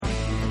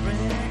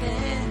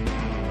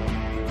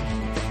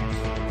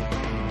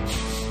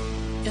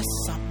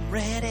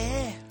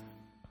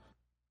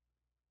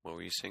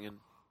singing?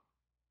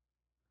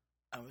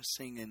 I was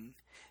singing,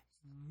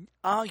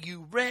 "Are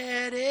you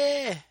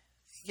ready?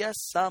 Yes,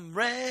 I'm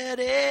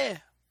ready."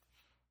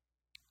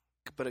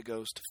 But it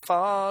goes to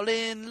fall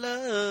in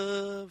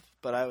love.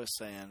 But I was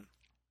saying,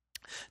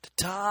 to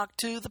talk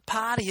to the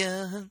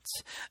audience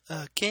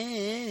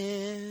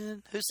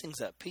again. Who sings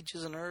that?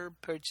 Peaches and Herb,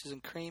 Peaches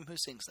and Cream. Who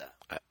sings that?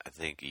 I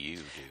think you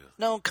do.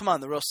 No, come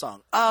on, the real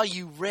song. Are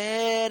you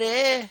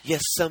ready?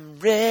 Yes, I'm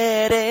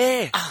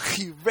ready. Are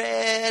you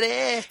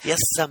ready? Yes,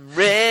 I'm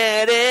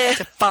ready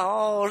To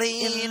fall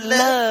in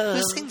love.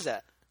 Who sings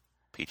that?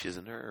 Peaches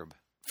and Herb.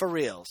 For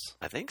reals.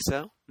 I think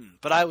so.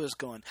 But I was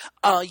going,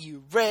 are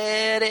you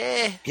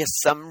ready? Yes,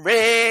 I'm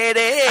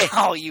ready.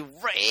 Are you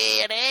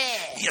ready?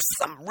 Yes,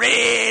 I'm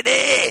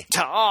ready.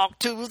 Talk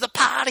to the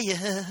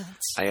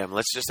audience. I am.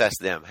 Let's just ask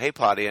them. Hey,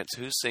 audience,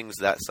 who sings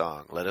that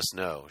song? Let us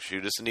know.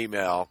 Shoot us an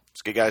email,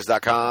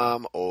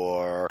 skitguys.com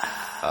or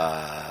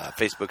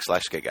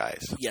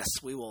Facebook/skitguys. Yes,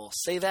 we will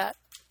say that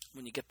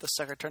when you get the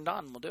sucker turned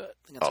on. We'll do it.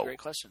 I think that's a great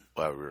question.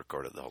 Well, we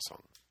recorded the whole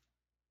song.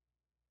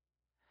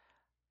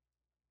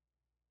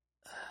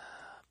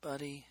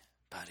 Buddy.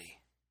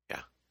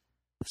 Yeah.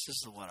 This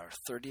is our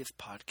 30th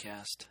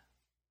podcast.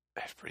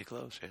 That's pretty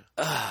close, yeah.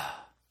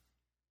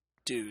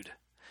 Dude,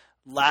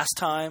 last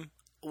time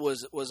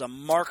was a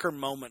marker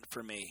moment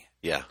for me.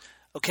 Yeah.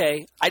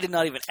 Okay? I did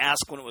not even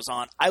ask when it was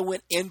on. I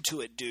went into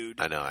it, dude.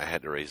 I know. I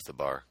had to raise the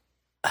bar.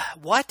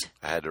 What?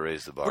 I had to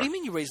raise the bar. What do you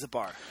mean you raised the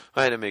bar?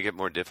 I had to make it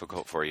more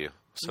difficult for you.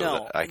 So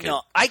that I could...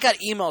 No. I got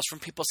emails from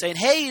people saying,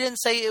 "Hey, you didn't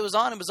say it was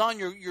on. It was on.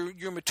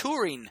 You're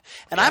maturing."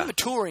 And I'm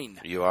maturing.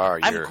 You are.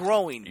 I'm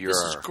growing. This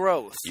is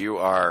growth. You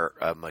are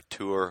a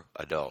mature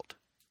adult.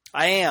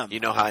 I am.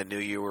 You know how I knew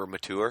you were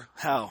mature?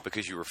 How?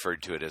 Because you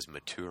referred to it as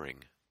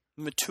maturing.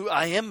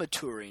 I am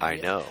maturing. I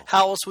know.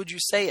 How else would you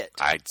say it?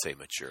 I'd say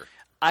mature.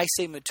 I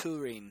say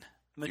maturing.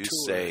 You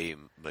say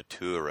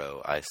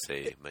maturo. I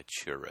say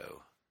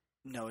maturo.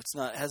 No, it's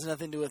not. It has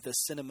nothing to do with the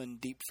cinnamon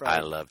deep fried.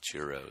 I love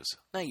churros.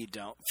 No, you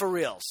don't. For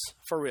reals.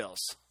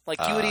 Like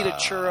you would eat a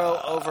churro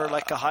over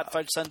like a hot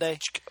fudge sundae.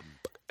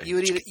 You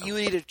would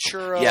eat a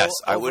churro. Yes,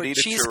 I over would eat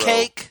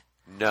cheesecake.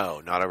 A churro.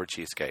 No, not over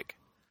cheesecake.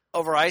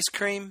 Over ice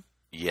cream.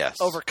 Yes.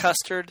 Over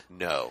custard.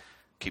 No.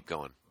 Keep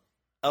going.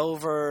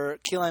 Over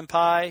key lime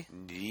pie.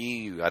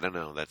 I don't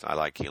know. I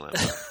like key lime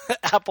pie.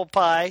 Apple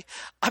pie.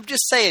 I'm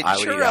just saying, I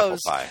would eat apple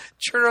pie.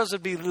 Churros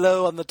would be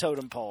low on the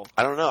totem pole.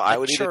 I don't know. I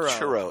would eat a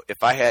churro.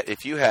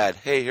 If you had,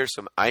 hey, here's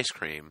some ice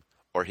cream,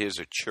 or here's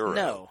a churro.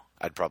 No.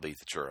 I'd probably eat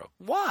the churro.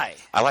 Why?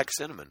 I like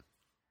cinnamon.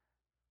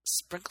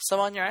 Sprinkle some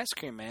on your ice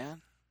cream,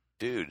 man.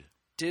 Dude.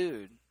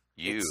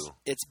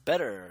 It's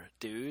better,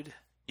 dude.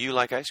 You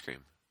like ice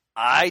cream.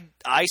 I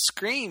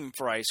scream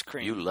for ice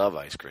cream. You love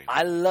ice cream.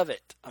 I love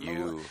it.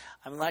 I'm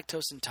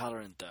lactose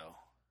intolerant, though.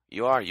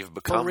 You are. You've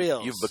become. For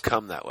reals. You've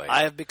become that way.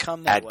 I have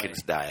become that way.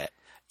 Atkins diet.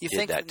 You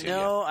think that to you.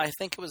 I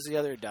think it was the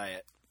other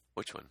diet.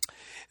 Which one?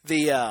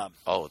 The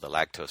the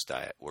lactose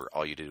diet, where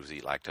all you did was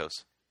eat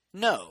lactose.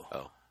 No.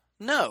 Oh.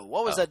 No.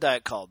 What was that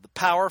diet called? The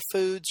Power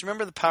Foods.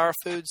 Remember the Power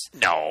Foods?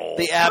 No.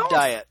 The ab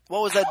diet.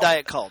 What was that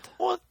diet called?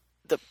 What?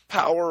 The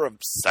Power of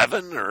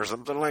 7 or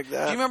something like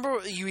that. Do you remember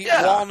you eat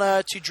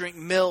walnuts, you drink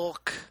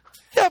milk?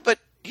 Yeah, but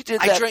you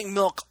did that. I drank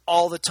milk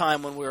all the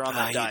time when we were on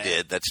that diet. You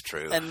did. That's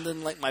true. And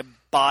then my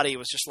body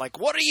was just like,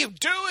 "What are you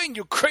doing,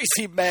 you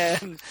crazy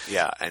man?"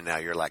 Yeah, and now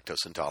you're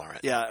lactose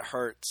intolerant. Yeah, it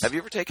hurts. Have you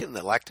ever taken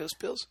the lactose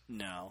pills?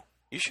 No.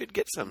 You should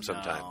get some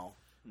sometime. No.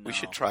 We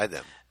should try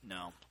them.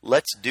 No.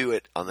 Let's do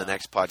it on the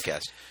next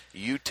podcast.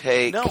 You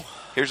take... No.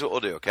 Here's what we'll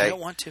do, okay? I don't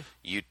want to.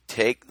 You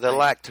take the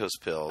lactose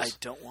pills. I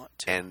don't want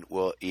to. And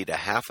we'll eat a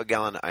half a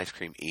gallon of ice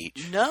cream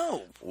each.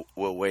 No.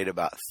 We'll wait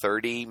about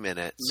 30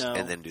 minutes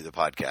and then do the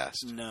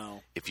podcast.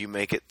 No. If you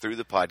make it through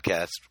the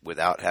podcast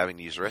without having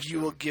to use the restroom... You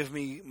will give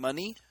me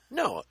money?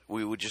 No.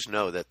 We would just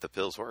know that the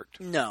pills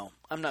worked. No.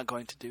 I'm not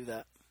going to do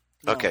that.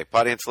 No. Okay,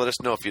 audience, let us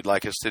know if you'd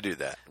like us to do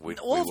that.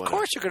 Of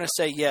course you're going to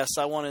say yes.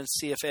 I want to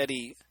see if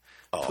Eddie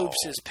poops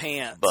his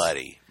pants.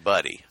 Buddy.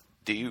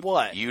 Do you,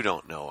 what? You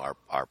don't know our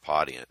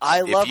audience. I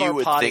love our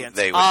audience.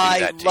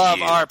 I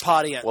love our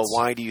audience. Well,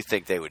 why do you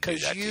think they would do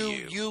that to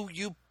you?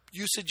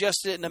 You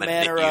suggested it in a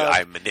manner of...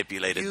 I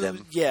manipulated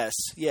them. Yes.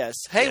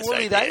 Hey,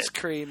 we'll eat ice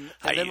cream,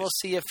 and then we'll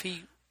see if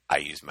he... I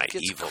use my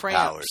evil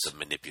powers of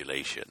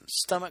manipulation.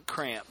 Stomach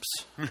cramps.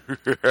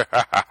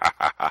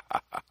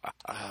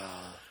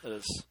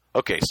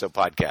 Okay, so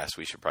podcast.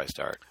 We should probably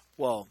start.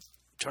 Well,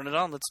 turn it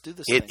on. Let's do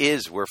this. It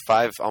is. We're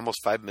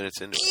almost 5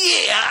 minutes into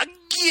it. Yeah,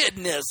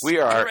 goodness. We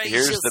are. Gracious.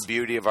 Here's the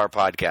beauty of our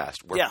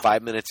podcast. We're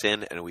 5 minutes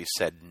in, and we've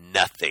said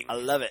nothing. I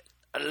love it.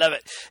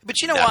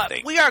 But you know what?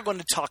 We are going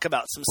to talk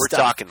about some stuff.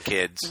 We're talking,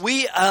 kids.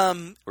 We're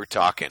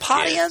talking,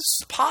 Podience.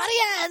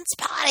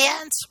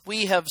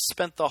 We have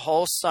spent the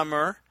whole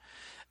summer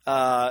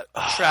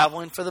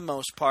traveling for the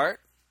most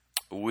part.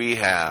 We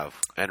have.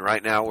 And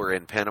right now we're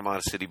in Panama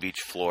City Beach,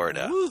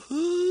 Florida.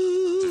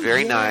 Woohoo! It's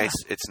very nice.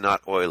 It's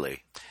not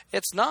oily.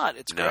 It's not.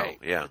 It's No, great.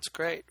 yeah. It's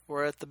great.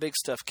 We're at the Big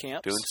Stuff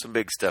camps. Doing some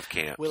big stuff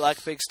camps. We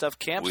like Big Stuff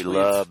camps. We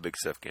love big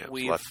stuff camps.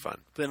 We've Lots of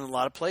fun. been in a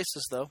lot of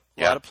places, though.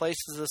 A Yeah. lot of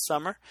places this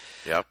summer.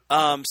 Yep.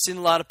 Seen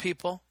a lot of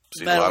people.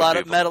 Seen Met a lot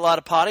of people. Met a lot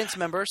of audience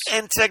members.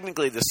 And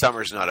technically, the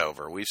summer's not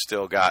over. We've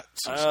still got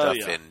some stuff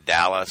yeah. in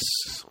Dallas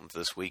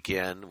this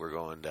weekend. We're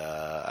going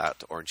out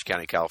to Orange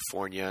County,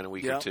 California in a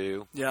week or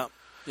two. Yeah.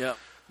 Yeah.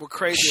 We're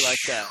crazy like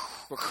that.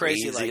 We're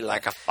crazy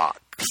like a fox.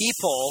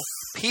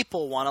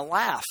 People want to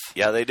laugh.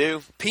 Yeah, they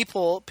do.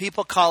 People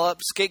call up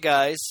Skit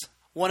Guys,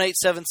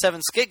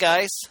 1-877 Skit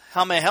Guys.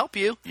 How may I help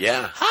you?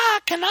 Yeah. Hi,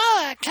 can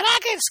I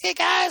get Skit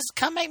Guys?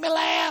 Come make me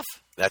laugh.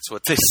 That's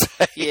what they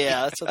say.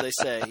 Yeah, that's what they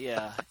say.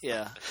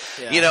 Yeah.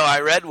 You know,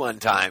 I read one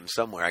time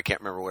somewhere, I can't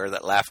remember where,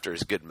 that laughter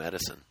is good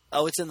medicine.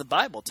 Oh, it's in the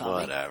Bible,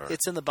 Tommy. Whatever.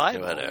 It's in the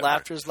Bible. Whatever.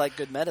 Laughter is like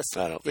good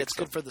medicine. I don't think it's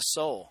so. good for the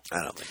soul.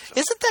 I don't think so.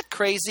 Isn't that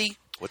crazy?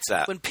 What's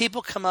that? When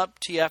people come up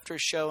to you after a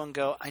show and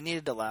go, I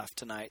needed to laugh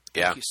tonight.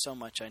 Yeah. Thank you so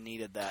much. I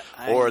needed that.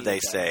 Or they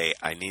say,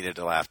 I needed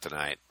to laugh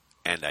tonight,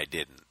 and I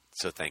didn't.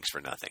 So thanks for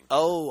nothing.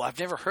 Oh, I've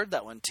never heard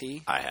that one,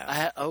 T. I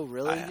have. Oh,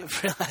 really? I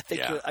have. I think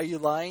Yeah. are you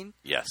lying?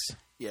 Yes.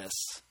 Yes.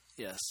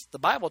 The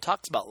Bible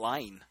talks about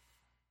lying.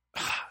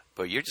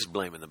 But you're just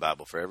blaming the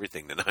Bible for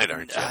everything tonight,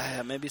 aren't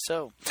you? Maybe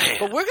so. Damn.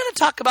 But we're going to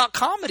talk about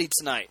comedy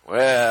tonight.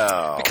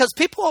 Well. Because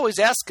people always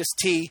ask us,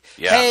 T,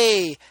 Yeah.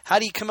 hey, how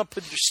do you come up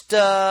with your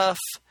stuff?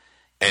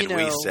 And you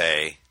know, we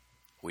say,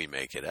 we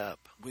make it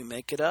up. We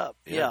make it up.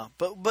 Yeah. Yeah.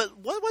 But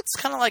what's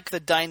kind of like the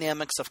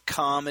dynamics of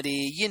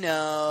comedy? You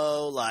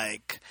know,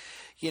 like,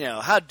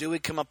 how do we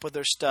come up with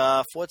our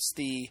stuff? What's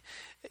the,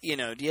 do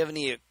you have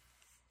any,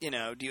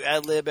 do you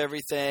ad lib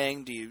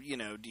everything? Do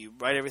you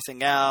write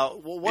everything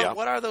out? Well,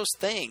 what are those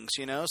things?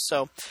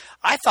 So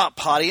I thought,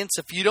 audience,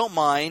 if you don't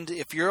mind,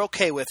 if you're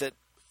okay with it,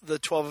 the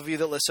 12 of you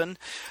that listen,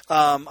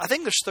 I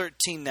think there's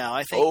 13 now.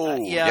 I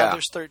think,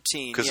 there's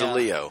 13 because of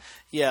Leo.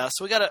 Yeah,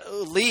 so we got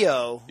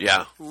Leo.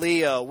 Yeah,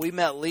 Leo. We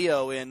met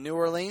Leo in New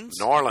Orleans.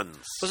 New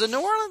Orleans. Was it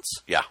New Orleans?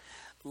 Yeah.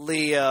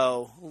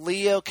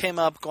 Leo came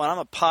up going, I'm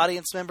a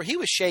audience member. He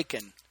was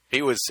shaking.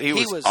 He was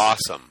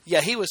awesome.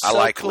 Yeah, he was so I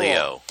like cool.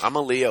 Leo. I'm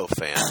a Leo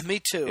fan.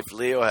 Me too. If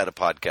Leo had a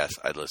podcast,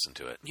 I'd listen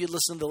to it. You'd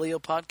listen to the Leo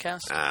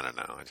podcast? I don't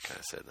know. I just kind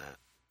of said that.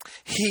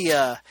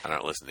 I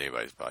don't listen to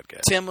anybody's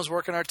podcast. Tim was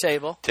working our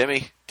table.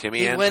 Timmy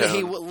and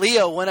Tone.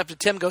 Leo went up to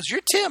Tim and goes,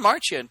 you're Tim,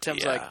 aren't you? And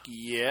Tim's like,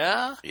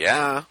 yeah.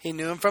 Yeah. He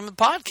knew him from the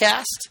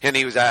podcast. And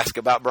he was asked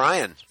about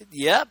Brian.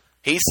 Yep.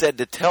 He said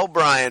to tell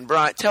Brian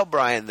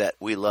that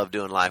we love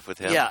doing live with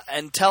him. Yeah,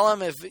 and tell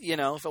him if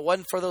it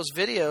wasn't for those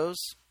videos,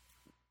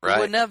 we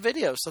wouldn't have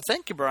videos. So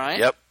thank you, Brian.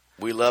 Yep.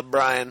 We love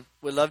Brian.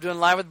 We love doing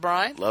live with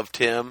Brian. Love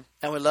Tim.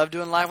 And we love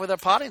doing live with our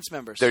audience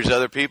members. There's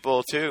other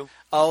people, too.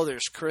 Oh,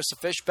 there's Carissa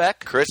Fishbeck.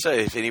 Carissa,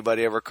 if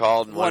anybody ever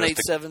called and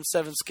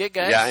 1-877 Skit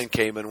Guys. Yeah, and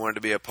came and wanted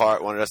to be a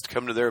part, wanted us to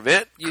come to their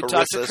event. You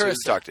talk to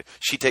Carissa.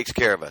 She takes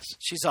care of us.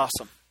 She's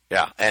awesome.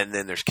 Yeah, and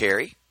then there's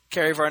Carrie.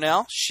 Carrie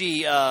Varnell.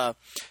 She's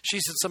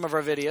in some of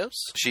our videos.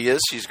 She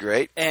is. She's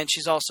great. And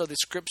she's also the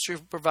script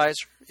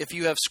supervisor. If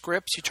you have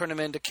scripts, you turn them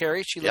into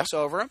Carrie. She looks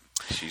over them.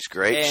 She's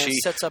great. And she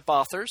sets up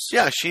authors.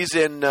 Yeah, she's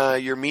in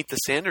your Meet the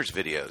Sanders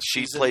videos.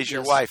 She plays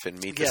your wife in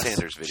Meet the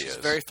Sanders videos. She's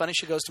very funny.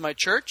 She goes to my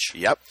church.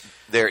 Yep.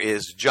 There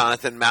is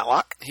Jonathan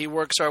Matlock. He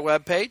works our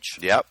webpage.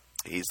 Yep.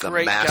 He's the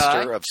Great master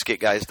guy. of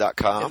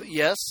skitguys.com.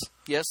 Yes,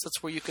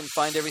 that's where you can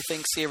find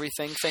everything, see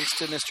everything, thanks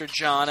to Mr.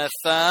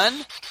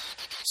 Jonathan.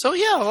 So,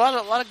 yeah, a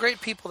lot of great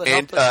people that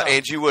help us out.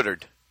 Angie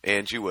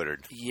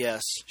Woodard.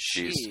 Yes.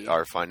 She's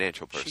our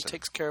financial person. She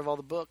takes care of all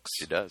the books.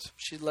 She does.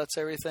 She lets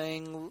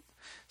everything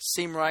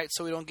seem right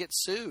so we don't get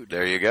sued.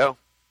 There you go.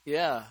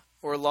 Yeah.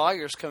 Or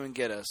lawyers come and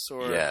get us.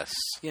 Or, yes.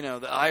 the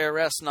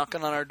IRS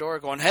knocking on our door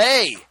going,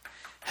 hey,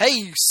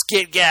 you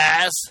skit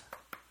guys.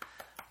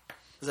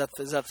 Is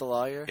that the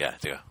lawyer? Yeah.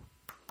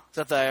 Is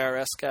that the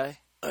IRS guy?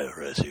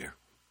 IRS here.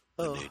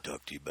 Oh. And they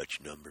talk to you about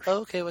your numbers. Oh,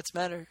 okay, what's the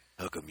matter?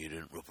 How come you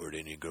didn't report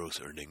any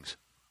gross earnings?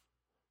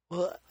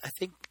 Well, I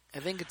think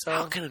it's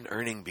all... How can an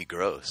earning be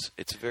gross?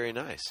 It's very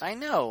nice. I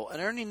know. An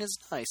earning is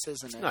nice,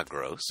 isn't it? It's not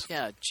gross.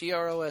 Yeah,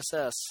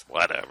 GROSS.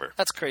 Whatever.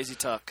 That's crazy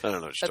talk. I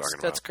don't know what you're talking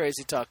about. That's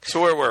crazy talk.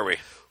 So where were we?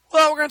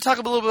 Well, we're going to talk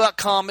a little bit about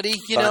comedy.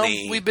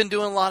 Funny. We've been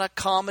doing a lot of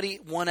comedy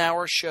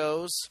 1-hour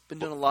shows. Been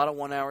doing a lot of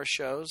 1-hour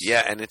shows.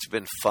 Yeah, and it's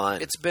been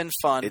fun. It's been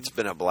fun. It's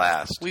been a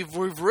blast. We've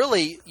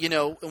really,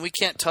 and we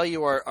can't tell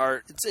you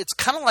our it's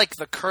kind of like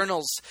the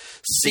Colonel's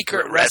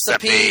secret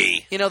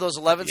recipe. Those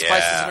 11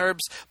 spices and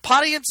herbs.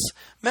 Audience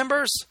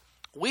members,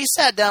 we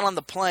sat down on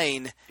the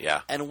plane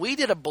and we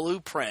did a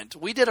blueprint.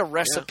 We did a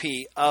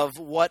recipe of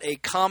what a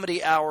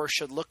comedy hour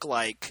should look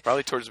like.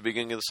 Probably towards the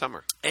beginning of the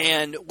summer.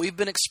 And we've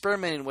been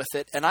experimenting with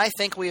it, and I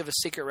think we have a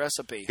secret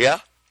recipe. Yeah?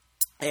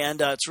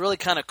 And it's really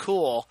kind of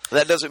cool.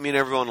 That doesn't mean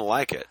everyone will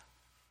like it.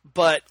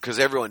 But because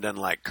everyone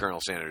doesn't like Colonel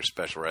Sanders'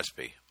 special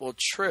recipe. Well,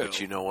 true. But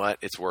you know what?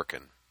 It's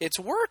working. It's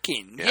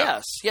working.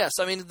 Yeah. Yes.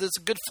 I mean, there's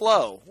a good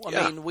flow.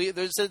 I mean,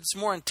 it's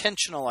more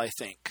intentional, I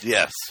think.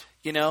 Yes.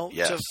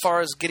 As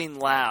far as getting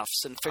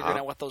laughs and figuring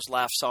out what those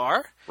laughs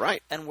are.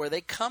 Right. And where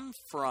they come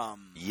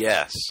from.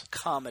 Yes.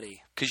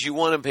 Comedy. Because you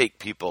want to make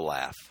people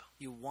laugh.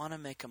 You want to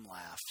make them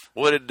laugh.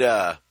 What did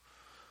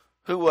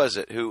who was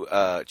it?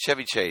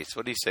 Chevy Chase?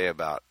 What did he say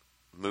about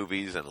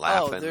movies and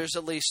laughing? Oh, there's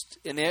at least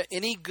in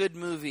any good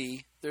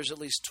movie, there's at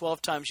least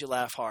 12 times you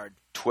laugh hard.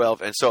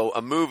 12, and so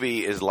a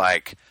movie is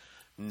like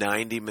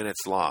 90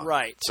 minutes long.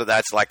 Right. So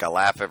that's like a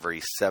laugh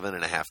every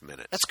 7.5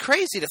 minutes. That's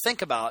crazy to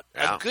think about.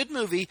 Yeah. A good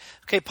movie.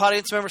 Okay,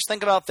 audience members,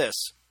 think about this.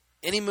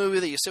 Any movie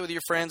that you sit with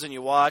your friends and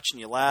you watch and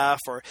you laugh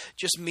or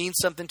just means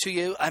something to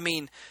you, I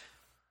mean,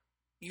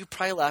 you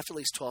probably laugh at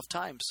least 12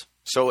 times.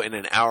 So in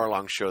an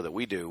hour-long show that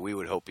we do, we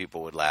would hope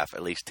people would laugh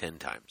at least 10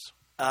 times.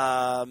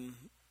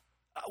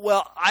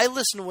 Well, I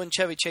listened when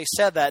Chevy Chase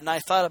said that, and I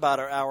thought about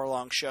our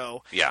hour-long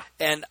show. Yeah.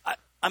 And,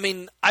 I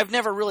mean, I've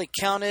never really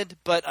counted,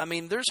 but, I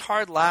mean, there's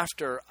hard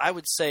laughter, I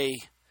would say,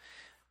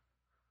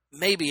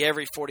 maybe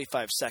every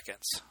 45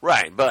 seconds.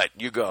 Right, but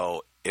you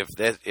go,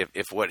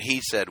 if what he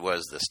said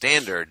was the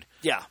standard,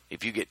 yeah,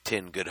 if you get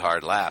 10 good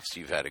hard laughs,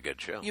 you've had a good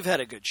show. You've had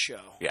a good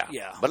show. Yeah.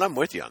 Yeah. But I'm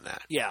with you on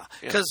that. Yeah,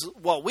 because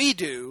what we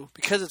do,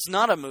 because it's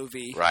not a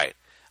movie, right?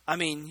 I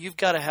mean, you've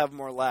got to have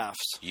more laughs.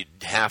 You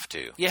have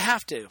to. You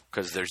have to.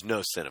 Because there's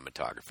no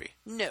cinematography.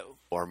 No.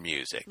 Or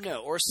music.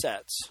 No, or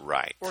sets.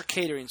 Right. Or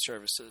catering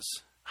services.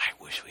 I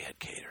wish we had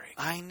catering.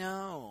 I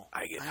know.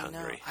 I get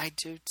hungry. I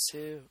do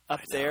too.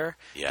 Up there.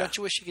 Yeah. Don't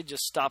you wish you could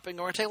just stop it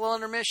and take a little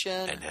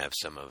intermission? And have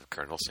some of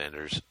Colonel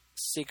Sanders'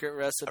 secret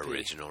recipe.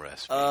 Original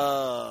recipe.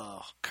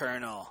 Oh,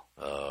 Colonel.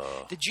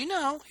 Oh. Did you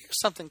know? Here's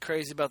something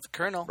crazy about the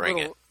Colonel. Bring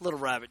it. Little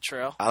rabbit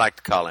trail. I like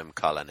to call him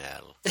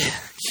Colonel.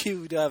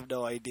 You have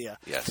no idea.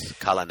 Yes,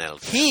 Colonel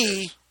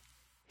Sanders.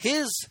 He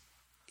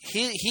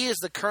is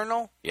the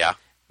Colonel. Yeah.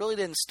 Really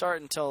didn't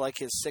start until like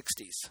his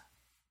 60s.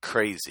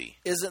 Crazy.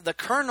 Isn't the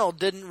Colonel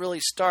didn't really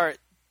start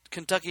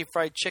Kentucky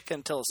Fried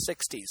Chicken until his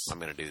 60s. I'm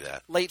going to do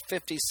that. Late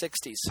 50s,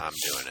 60s. I'm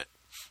doing it.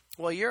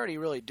 Well, you're already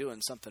really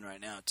doing something right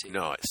now, T.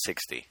 No, at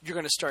 60. You're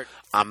going to start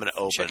I'm going to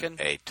open chicken?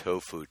 a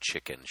tofu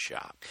chicken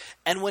shop.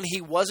 And when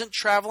he wasn't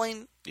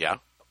traveling Yeah.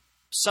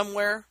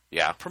 somewhere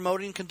Yeah.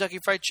 promoting Kentucky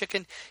Fried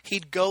Chicken,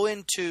 he'd go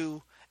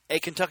into a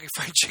Kentucky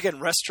Fried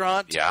Chicken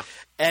restaurant Yeah.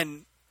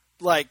 and,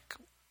 like,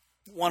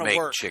 want to Make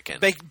work. chicken.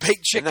 Bake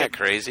chicken. Isn't that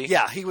crazy?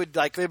 Yeah, he would,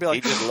 like, they'd be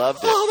like, He just loved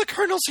it. Oh, the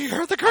Colonel's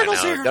here. The I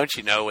Colonel's know. here. Don't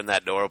you know when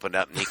that door opened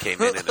up and he came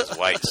in his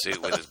white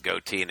suit with his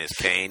goatee and his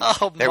cane?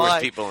 Oh, there my.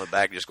 was people in the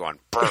back just going,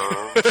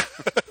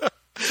 brrr.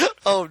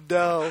 Oh,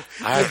 no.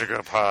 I have to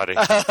go potty.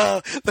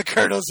 The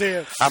Colonel's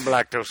here. I'm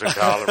lactose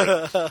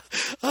intolerant.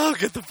 Oh,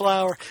 get the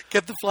flour.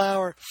 Get the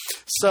flour.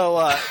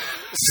 So,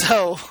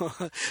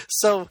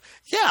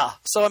 yeah.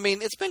 So, I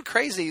mean, it's been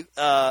crazy,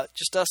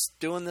 just us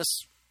doing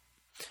this,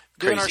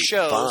 doing our Crazy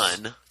shows.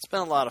 fun. It's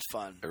been a lot of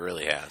fun. It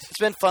really has. It's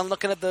been fun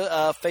looking at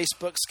the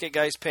Facebook Skit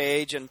Guys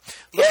page and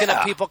looking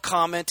at people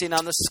commenting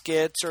on the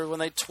skits or when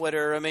they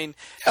Twitter. I mean,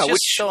 it's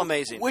just so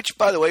amazing. Which,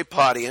 by the way,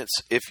 Podience,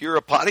 if you're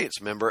a Podience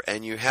member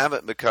and you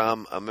haven't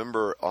become a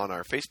member on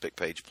our Facebook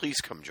page, please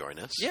come join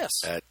us. Yes.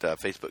 At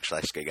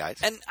Facebook/Skit Guys.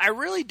 And I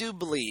really do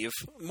believe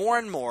more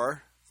and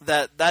more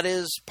that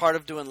is part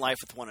of doing life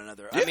with one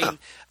another. Yeah. I mean,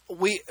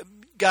 we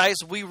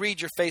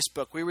read your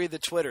Facebook, we read the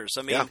Twitters.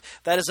 I mean, Yeah.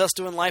 that is us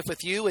doing life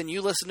with you, and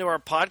you listen to our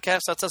podcast,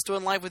 that's us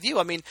doing life with you.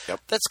 I mean,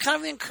 that's kind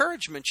of the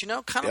encouragement,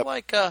 kind of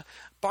like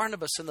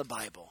Barnabas in the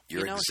Bible.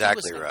 You're he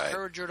exactly was an right.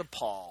 encourager to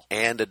Paul.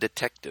 And a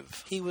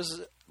detective. He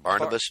was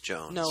Barnabas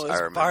Jones. No, I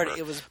remember.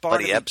 it was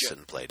Barnaby. Buddy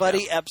Epson played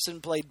Buddy him.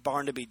 Epson played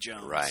Barnaby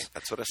Jones. Right.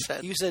 That's what I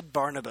said. You said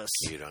Barnabas.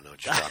 You don't know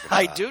what you're talking about.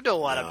 I do know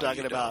what No, I'm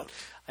talking you about. don't.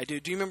 I do.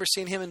 Do you remember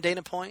seeing him in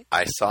Dana Point?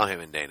 I saw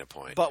him in Dana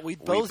Point. But we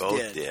both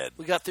did.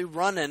 We got through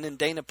running in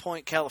Dana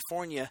Point,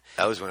 California.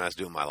 That was when I was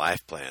doing my life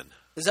plan.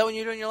 Is that when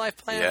you were doing your life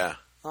plan? Yeah.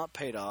 Oh, it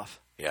paid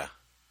off. Yeah,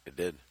 it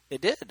did. It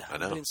did. I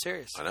know. I'm being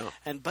serious. I know.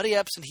 And Buddy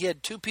Epson, he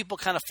had two people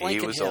kind of flanking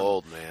him. He was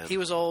old, man. He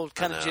was old,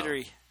 kind of know.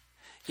 jittery.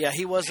 Yeah,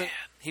 he wasn't. Man.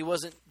 He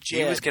wasn't.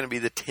 Jed. He was going to be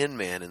the Tin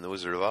Man in The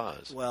Wizard of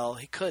Oz. Well,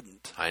 he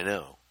couldn't I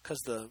know. because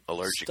the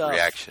Allergic stuff.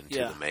 reaction to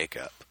the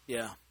makeup.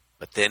 Yeah.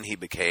 But then he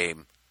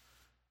became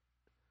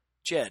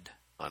Jed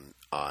on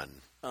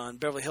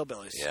Beverly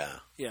Hillbillies. Yeah.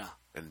 Yeah.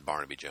 And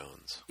Barnaby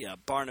Jones. Yeah,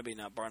 Barnaby,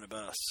 not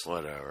Barnabas.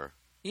 Whatever.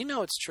 You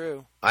know it's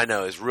true. I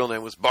know. His real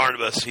name was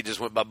Barnabas. He just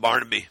went by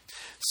Barnaby.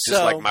 So,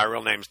 Just like my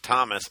real name's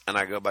Thomas, and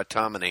I go by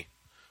Tomini.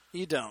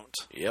 You don't.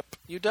 Yep.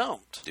 You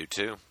don't. Do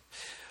too.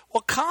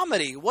 Well,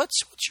 comedy. What's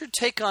your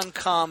take on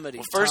comedy?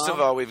 Well, first Tom?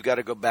 of all, we've got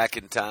to go back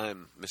in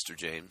time, Mr.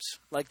 James.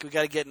 Like we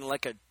got to get in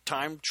like a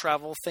time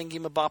travel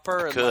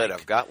thingy-mabopper.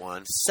 I've got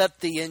one. Set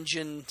the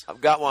engine.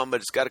 I've got one,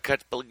 but it's got a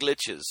couple of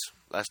glitches.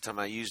 Last time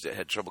I used it, I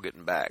had trouble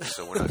getting back,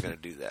 so we're not going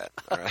to do that.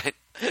 All right?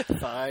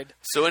 Fine.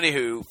 So,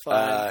 anywho,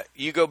 Fine.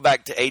 you go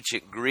back to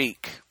ancient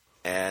Greek,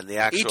 and the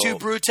actual... E tu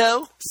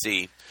Bruto?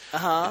 See.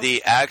 Uh-huh.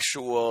 The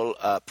actual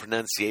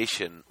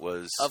pronunciation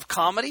was... Of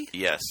comedy?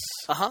 Yes.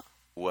 Uh-huh.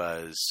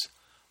 Was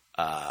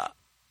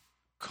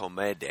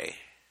comede.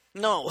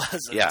 No, it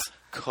wasn't. Yeah,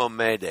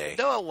 comede.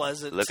 No, it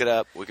wasn't. Look it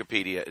up.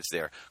 Wikipedia. It's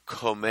there.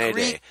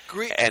 Comede.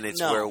 Greek, and it's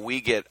no. where we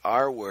get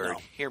our word. No.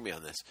 Hear me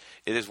on this.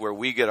 It is where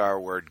we get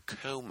our word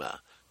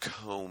coma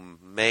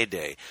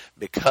komede,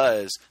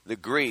 because the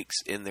Greeks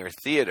in their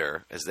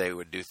theater, as they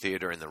would do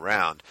theater in the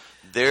round,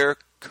 their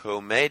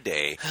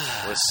komede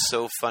was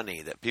so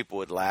funny that people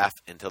would laugh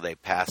until they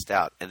passed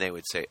out, and they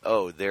would say,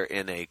 "Oh, they're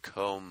in a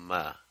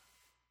coma."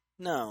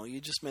 No, you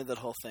just made that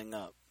whole thing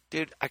up.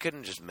 Dude, I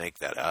couldn't just make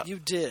that up. You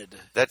did.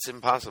 That's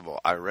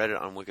impossible. I read it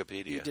on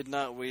Wikipedia. You did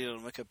not read it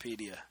on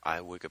Wikipedia. I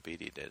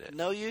Wikipedia did it.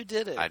 No, you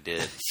didn't. I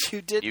did.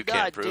 You did You not,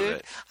 can't prove dude.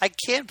 it. I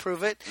can't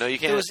prove it. No, you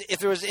can't. If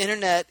there was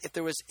internet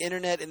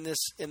in this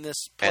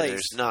place, And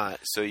there's not,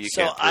 so you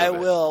so can't prove I it.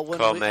 will.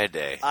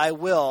 Komede. I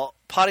will.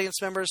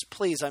 Audience members,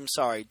 please. I'm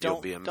sorry. You'll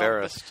Don't be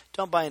embarrassed.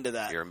 Don't buy into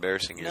that. You're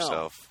embarrassing No.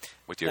 yourself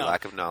with your No.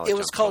 lack of knowledge. It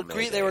was on called komede.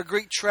 Greek. They were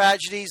Greek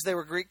tragedies. They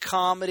were Greek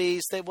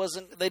comedies. They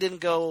didn't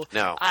go.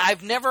 No.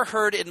 I've never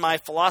heard in my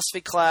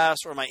philosophy class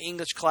or my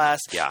English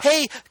class. Yeah.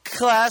 Hey,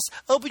 class,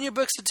 open your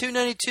books to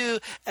 292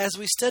 as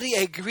we study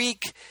a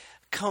Greek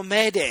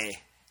comedy.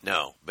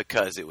 No,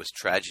 because it was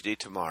tragedy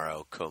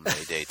tomorrow,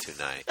 komede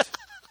tonight.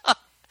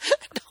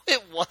 No,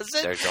 it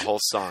wasn't. There's a whole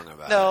song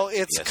about it. No,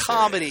 it's Yes, there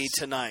comedy is.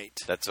 tonight.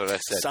 That's what I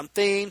said.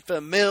 Something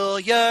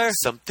familiar.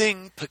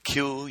 Something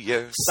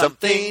peculiar.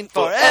 Something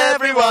for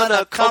everyone.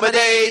 A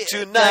comedy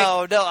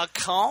tonight. No, a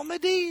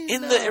comedy?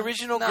 In No, the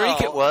original no,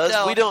 Greek, it was.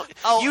 no. We don't.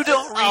 Oh, you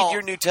don't read oh,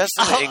 your New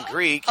Testament in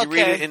Greek. You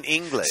read it in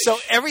English. So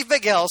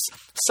everything else,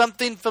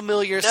 something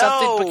familiar, no,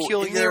 something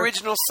peculiar. in the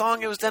original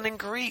song, it was done in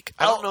Greek.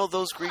 I don't know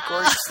those Greek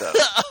words though.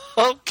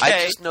 Okay,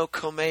 I just know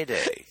komede.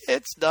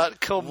 it's not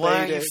comedy.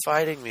 Why are you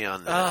fighting me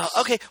on this?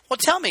 Okay, well,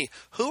 tell me,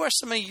 who are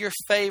some of your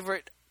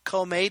favorite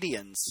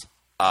comedians?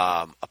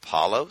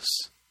 Apollos,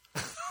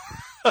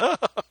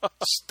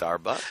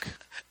 Starbuck.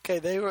 Okay,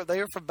 they were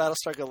from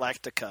Battlestar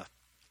Galactica,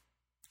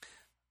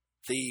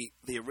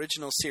 the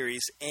original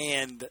series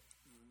and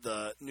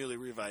the newly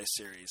revised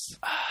series.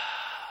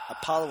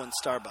 Apollo and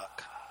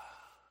Starbuck.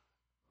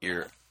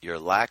 Your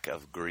lack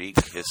of Greek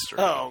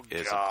history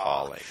is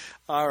appalling.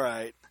 All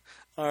right.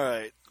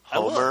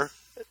 Homer.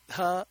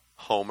 Huh?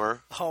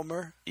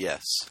 Homer.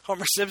 Yes.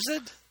 Homer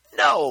Simpson?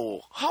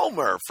 No,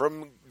 Homer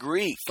from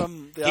Greek.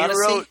 From the He Odyssey?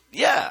 wrote,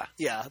 yeah.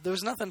 Yeah, there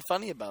was nothing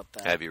funny about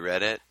that. Have you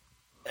read it?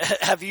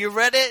 Have you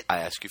read it? I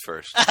ask you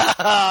first.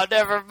 Oh,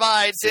 never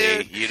mind,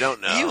 dude. See, you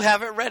don't know. You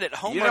haven't read it.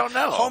 Homer, You don't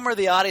know. Homer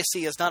the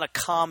Odyssey is not a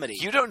comedy.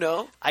 You don't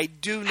know. I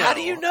do know. How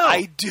do you know?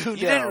 I do know. You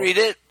didn't read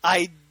it.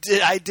 I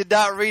did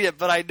not read it,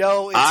 but I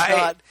know it's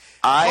not.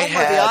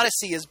 Homer the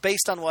Odyssey is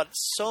based on what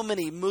so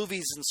many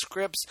movies and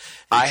scripts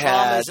and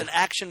dramas and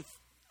action.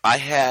 I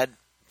had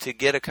to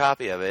get a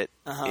copy of it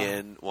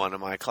in one of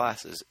my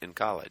classes in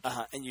college.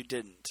 And you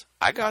didn't.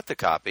 I got the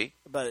copy.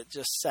 But it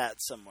just sat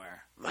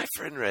somewhere. My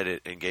friend read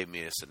it and gave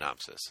me a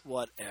synopsis.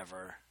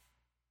 Whatever.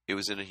 It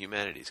was in a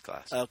humanities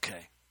class.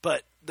 Okay.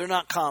 But they're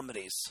not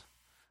comedies.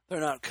 They're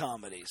not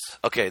comedies.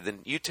 Okay, then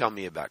you tell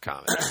me about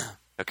comedy.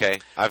 Okay?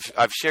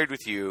 I've shared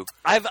with you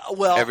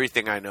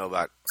everything I know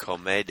about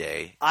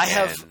komede. I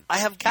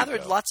have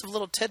gathered lots of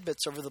little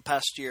tidbits over the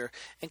past year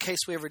in case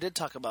we ever did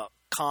talk about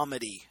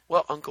comedy.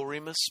 Well, Uncle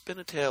Remus, spin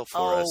a tale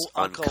for us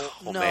on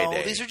komede.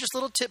 No, these are just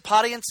little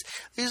audience.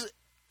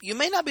 You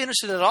may not be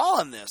interested at all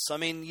in this. I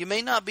mean, you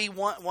may not be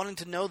wanting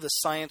to know the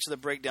science or the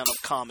breakdown of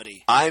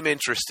comedy. I'm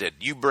interested.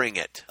 You bring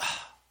it.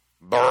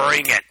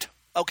 Bring it.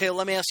 Okay,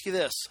 let me ask you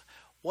this.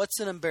 What's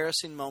an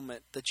embarrassing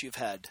moment that you've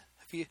had?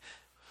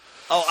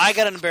 Oh, I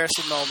got an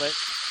embarrassing moment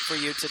for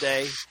you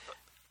today.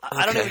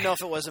 I don't even know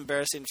if it was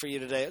embarrassing for you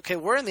today. Okay,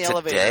 we're in the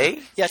elevator.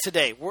 Today? Yeah,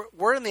 today.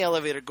 We're in the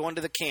elevator going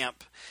to the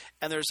camp,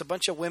 and there's a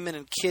bunch of women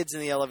and kids in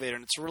the elevator,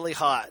 and it's really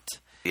hot.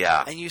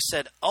 Yeah. And you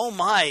said, "Oh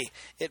my,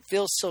 it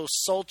feels so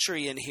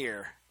sultry in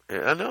here."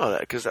 I know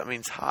that because that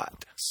means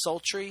hot.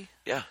 Sultry?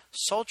 Yeah.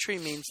 Sultry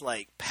means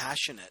like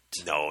passionate.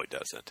 No, it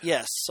doesn't.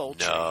 Yes,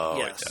 sultry. No,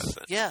 yes. it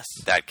doesn't. Yes.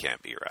 That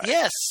can't be right.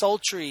 Yes,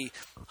 sultry,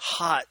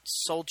 hot,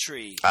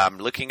 sultry. I'm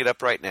looking it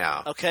up right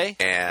now. Okay.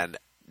 And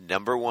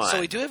number one.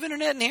 So we do have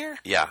internet in here?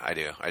 Yeah, I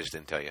do. I just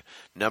didn't tell you.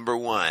 Number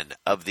one,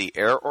 of the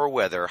air or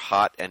weather,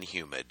 hot and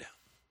humid.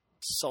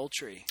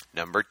 Sultry.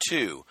 Number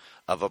two,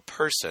 of a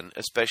person,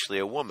 especially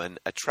a woman,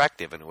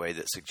 attractive in a way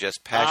that suggests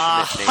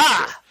passionate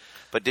nature.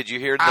 But did you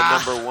hear the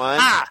number one?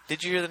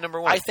 Did you hear the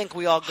number one? I think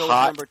we all go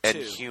hot with number two.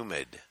 and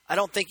humid. I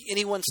don't think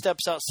anyone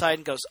steps outside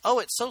and goes, "Oh,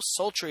 it's so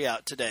sultry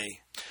out today."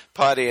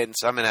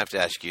 Audience, I'm going to have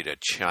to ask you to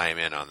chime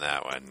in on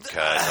that one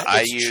because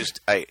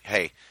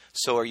Hey,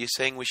 so are you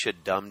saying we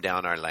should dumb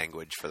down our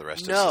language for the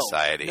rest of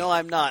society? No,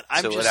 I'm not.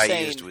 I'm just saying. So what I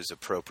used was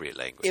appropriate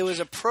language. It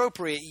was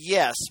appropriate,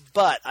 yes,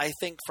 but I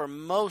think for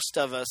most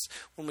of us,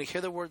 when we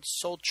hear the word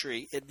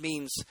sultry, it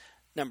means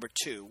number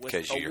two with a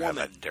woman. Because you have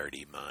a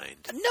dirty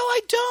mind. No, I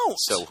don't.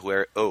 So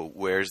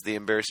where's the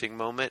embarrassing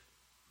moment?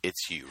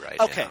 It's you right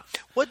now. Okay.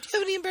 Do you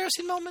have any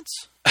embarrassing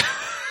moments?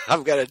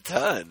 I've got a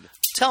ton.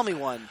 Tell me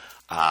one.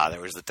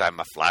 There was the time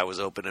my fly was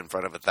open in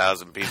front of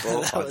 1,000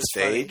 people on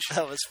stage.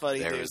 Funny. That was funny,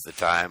 There dude. was the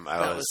time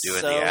I was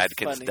doing so the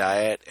Atkins funny.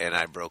 diet, and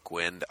I broke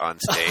wind on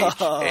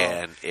stage,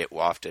 and it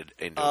wafted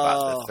into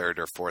about the third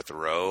or fourth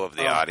row of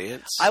the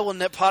audience. I will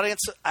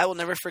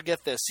never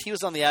forget this. He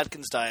was on the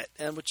Atkins diet,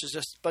 and which is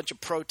just a bunch of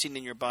protein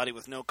in your body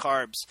with no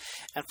carbs.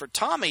 And for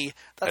Tommy,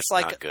 that's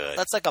like not good.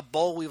 That's like a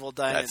boll weevil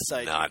diet That's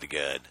inside. not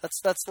good.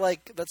 That's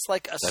like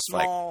a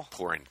small. Like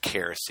pouring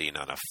kerosene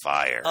on a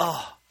fire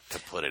to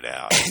put it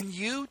out. And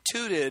you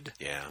tooted.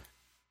 Yeah.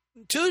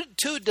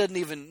 Toot doesn't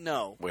even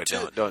know. Wait,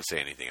 don't say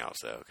anything else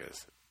though,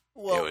 because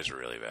it was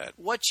really bad.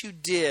 What you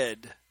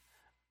did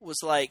was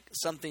like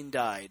something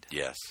died.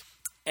 Yes,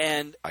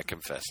 and I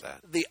confess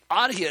that the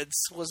audience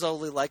was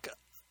only like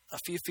a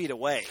few feet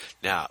away.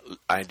 Now,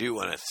 I do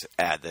want to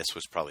add this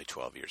was probably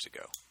 12 years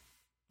ago.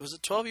 Was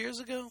it 12 years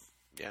ago?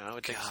 Yeah, I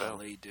would think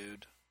Golly, so.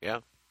 Dude. Yeah.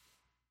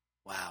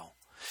 Wow.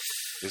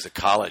 It was a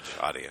college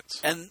audience.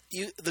 And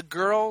the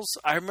girls,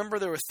 I remember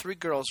there were 3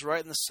 girls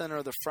right in the center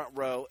of the front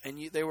row, and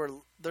they're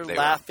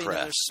laughing and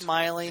they're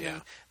smiling,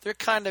 and they're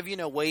kind of,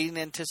 waiting in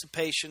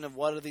anticipation of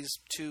what are these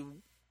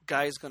 2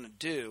 guys going to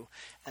do.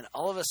 And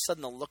all of a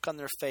sudden, the look on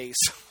their face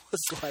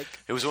was like...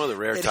 It was one of the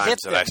rare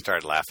times that I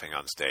started laughing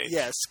on stage.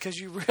 Yes, because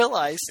you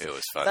realized it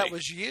was funny. That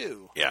was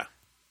you. Yeah.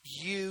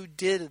 You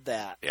did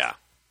that. Yeah.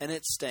 And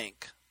it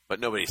stank. But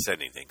nobody said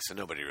anything, so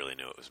nobody really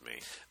knew it was me.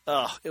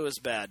 Oh, it was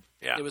bad.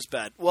 Yeah. It was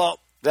bad. Well...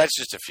 That's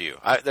just a few.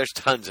 There's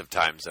tons of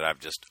times that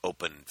I've just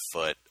open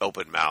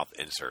mouth,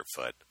 insert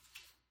foot.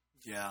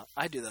 Yeah,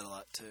 I do that a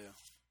lot too.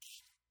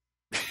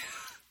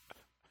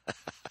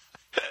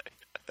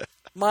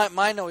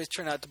 Mine always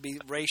turn out to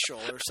be racial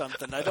or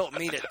something. I don't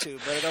mean it to,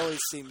 but it always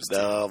seems to.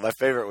 No, my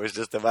favorite was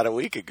just about a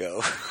week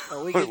ago.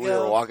 A week when ago? we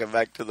were walking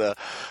back to the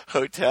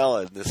hotel,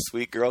 and this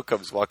sweet girl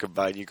comes walking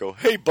by, and you go,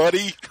 "Hey,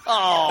 buddy!"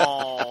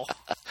 Oh,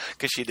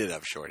 because she did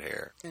have short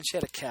hair, and she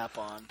had a cap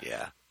on.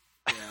 Yeah.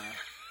 Yeah.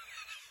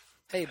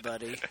 Hey,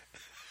 buddy.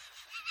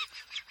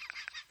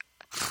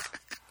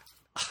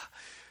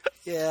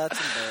 Yeah, that's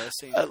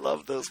embarrassing. I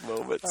love those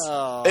moments.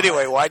 Oh.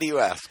 Anyway, why do you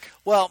ask?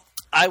 Well,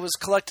 I was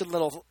collecting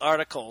little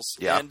articles,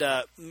 Yeah. and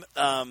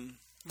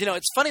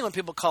it's funny when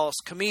people call us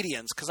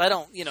comedians because I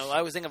don't, I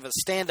always think of a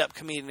stand-up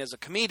comedian as a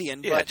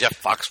comedian. Yeah, but,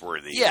 Jeff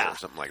Foxworthy or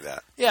something like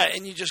that. Yeah,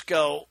 and you just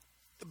go,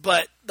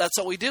 but that's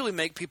what we do. We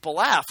make people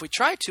laugh. We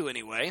try to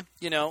anyway.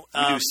 We do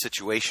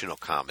situational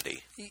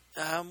comedy. We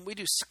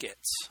do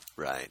skits.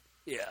 Right.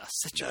 Yeah,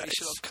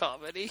 situational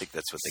comedy. I think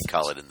that's what they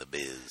call it in the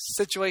biz.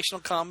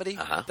 Situational comedy?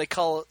 Uh-huh. They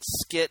call it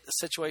skit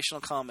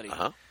situational comedy.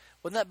 Uh-huh.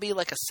 Wouldn't that be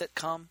like a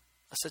sitcom?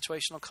 A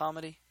situational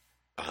comedy?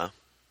 Uh-huh.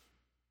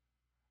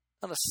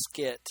 Not a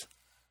skit.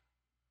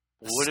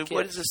 What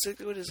is a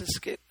skit?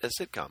 A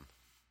sitcom?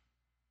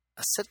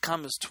 A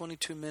sitcom is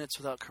 22 minutes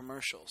without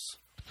commercials.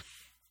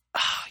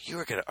 You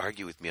are going to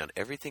argue with me on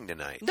everything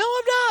tonight. No,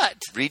 I'm not.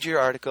 Read your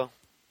article.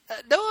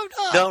 No, I'm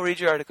not. No, read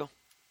your article.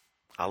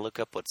 I'll look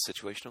up what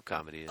situational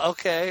comedy is.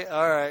 Okay,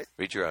 all right.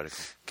 Read your article.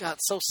 God,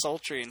 it's so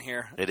sultry in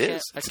here. It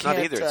is. It's not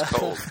either. It's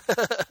cold.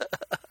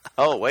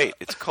 Oh, wait.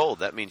 It's cold.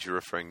 That means you're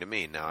referring to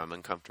me. Now I'm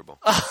uncomfortable.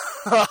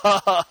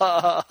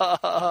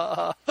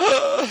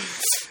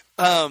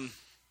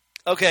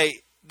 Okay,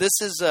 this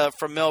is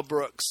from Mel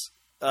Brooks.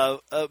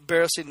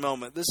 Embarrassing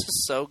moment. This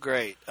is so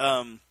great.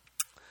 Mel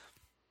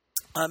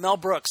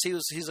Brooks,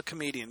 he's a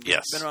comedian.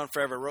 Yes. Been around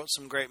forever. Wrote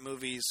some great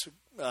movies.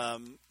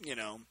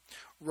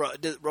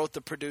 Wrote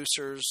the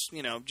producers.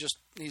 Just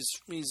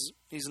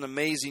he's an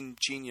amazing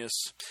genius.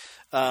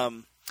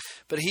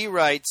 But he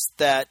writes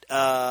that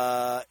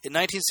in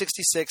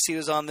 1966 he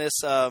was on this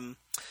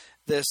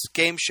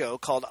game show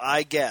called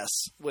I Guess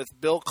with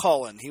Bill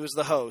Cullen. He was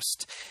the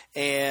host,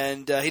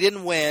 and he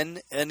didn't win.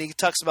 And he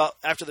talks about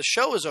after the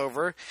show is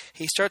over,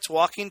 he starts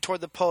walking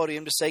toward the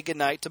podium to say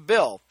goodnight to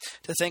Bill,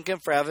 to thank him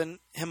for having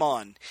him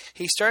on.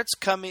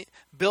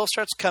 Bill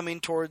starts coming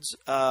towards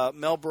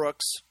Mel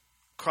Brooks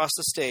across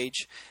the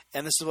stage,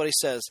 and this is what he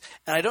says.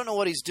 And I don't know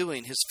what he's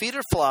doing. His feet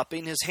are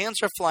flopping. His hands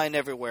are flying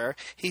everywhere.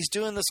 He's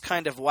doing this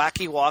kind of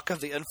wacky walk of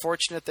the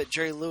unfortunate that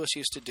Jerry Lewis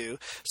used to do.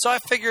 So I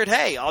figured,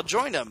 hey, I'll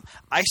join him.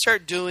 I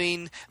start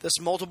doing this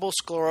multiple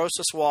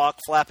sclerosis walk,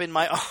 flapping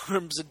my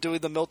arms and doing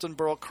the Milton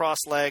Berle cross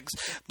legs,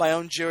 my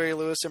own Jerry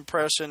Lewis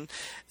impression.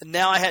 And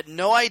now I had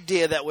no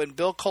idea that when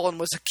Bill Cullen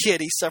was a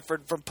kid, he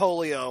suffered from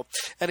polio,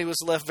 and he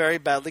was left very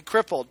badly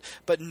crippled.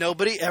 But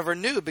nobody ever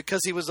knew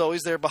because he was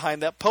always there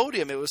behind that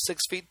podium. It was 6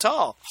 feet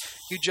tall.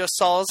 You just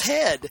saw his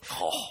head.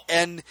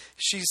 And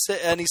he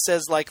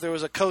says, like, there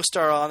was a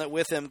co-star on it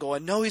with him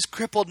going, no, he's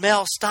crippled,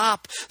 Mel,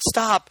 stop.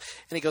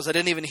 And he goes, I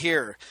didn't even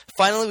hear.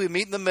 Finally, we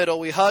meet in the middle.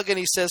 We hug, and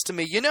he says to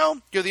me,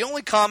 you're the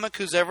only comic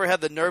who's ever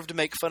had the nerve to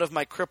make fun of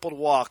my crippled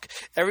walk.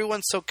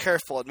 Everyone's so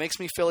careful. It makes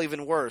me feel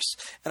even worse.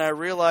 And I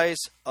realize,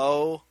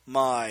 oh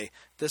my,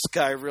 this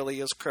guy really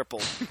is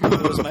crippled.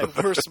 It was my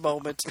worst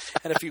moment,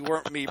 and if he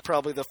weren't me,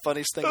 probably the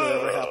funniest thing that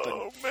ever happened.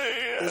 Oh,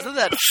 man. Isn't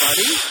that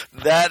funny?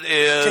 That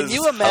is Can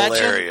you imagine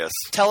hilarious.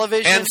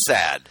 Television? And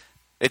sad.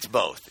 It's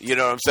both. You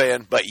know what I'm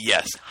saying? But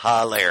yes,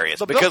 hilarious.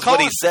 But because Bill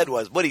what he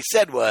Cullen-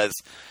 said was,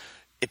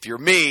 if you're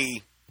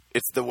me,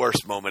 it's the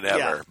worst moment ever.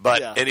 Yeah,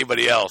 But yeah.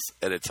 anybody else,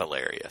 and it's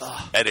hilarious.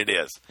 And it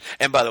is.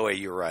 And by the way,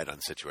 you're right on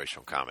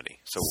situational comedy.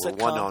 So we're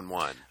Sitcom.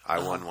 1-on-1. I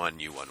won one,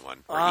 you won one.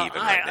 We're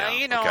even right now.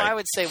 Okay? I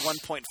would say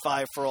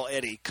 1.5 for old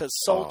Eddie because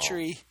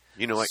sultry.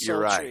 You know what?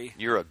 You're Sultry. right.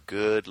 You're a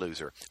good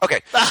loser.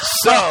 Okay,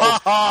 so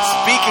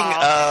speaking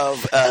of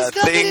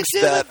things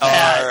that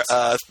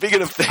are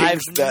speaking of things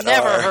I've that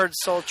never are heard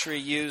sultry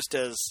used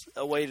as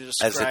a way to as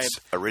describe. its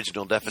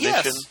original definition.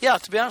 Yes, yeah.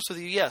 To be honest with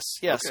you, yes.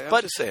 Okay, I'm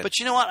but just saying. But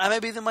you know what? I may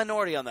be the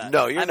minority on that.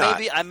 No, you're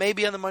not. I may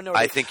be on the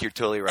minority. I think you're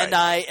totally right.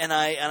 And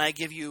I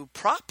give you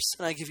props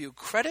and I give you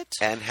credit.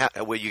 And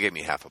well, you gave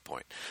me half a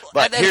point.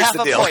 But and here's half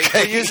the a deal. point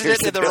Okay? for using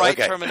Here's it in the deal. right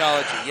Okay.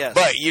 terminology. Yes.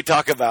 But you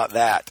talk about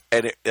that,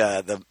 and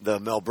the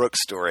Mel Brooks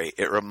story.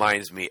 It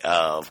reminds me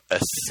of a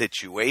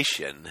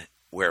situation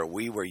where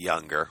we were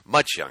younger,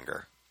 much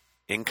younger,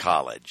 in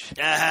college,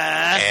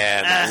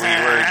 and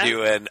we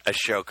were doing a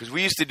show because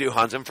we used to do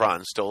Hans and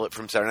Franz, stole it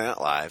from Saturday Night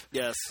Live.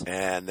 Yes.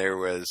 And there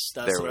was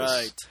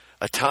right.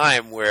 a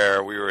time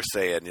where we were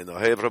saying,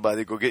 hey,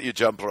 everybody, go get your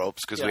jump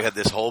ropes because we had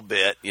this whole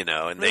bit,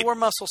 and they wore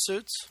muscle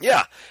suits.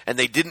 Yeah, and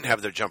they didn't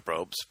have their jump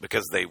ropes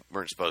because they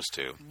weren't supposed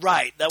to.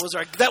 Right. That was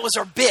our bit. That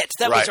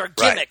was our gimmick.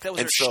 Right. That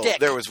was and our so shtick.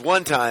 There was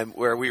one time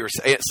where we were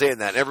saying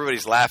that, and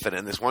everybody's laughing,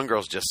 and this one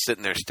girl's just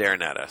sitting there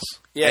staring at us.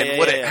 And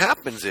what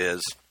happens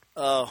is,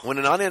 when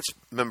an audience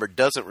member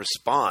doesn't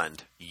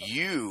respond,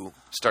 you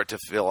start to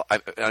feel,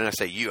 and I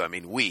say you, I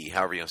mean we,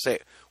 however you want to say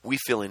it, we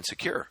feel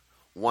insecure.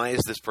 Why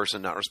is this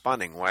person not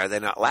responding? Why are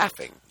they not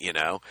laughing?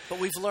 But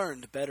we've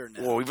learned better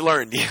now. Well, we've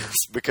learned, yes,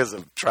 because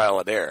of trial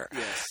and error.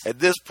 Yes. And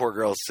this poor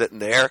girl's sitting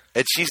there,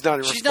 and she's not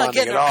responding not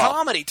getting at her all.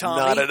 comedy, Tommy.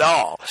 Not at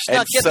all. She's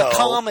not getting the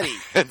comedy.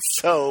 And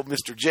so,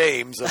 Mr.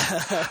 James,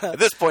 at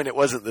this point, it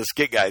wasn't the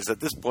Skit guys. At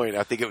this point,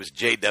 I think it was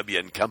JW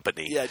and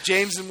Company. Yeah,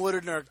 James and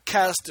Woodard and our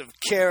cast of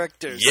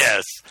characters.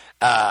 Yes.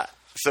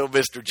 So,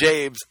 Mr.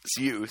 James,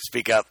 you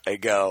speak up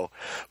and go,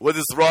 what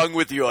is wrong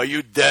with you? Are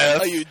you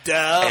deaf? Are you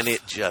deaf? And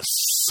it just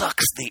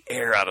sucks the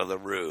air out of the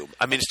room.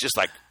 I mean, it's just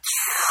like...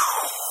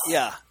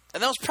 Yeah.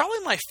 And that was probably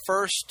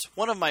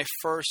one of my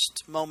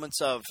first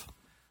moments of,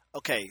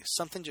 okay,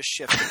 something just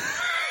shifted.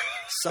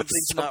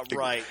 Something's not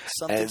right.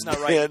 Something's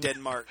not right in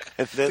Denmark.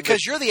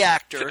 Because you're the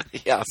actor.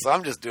 Yeah, so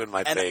I'm just doing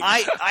my and thing.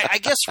 I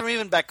guess from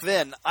even back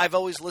then, I've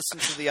always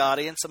listened to the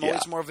audience. I'm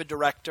always more of a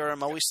director.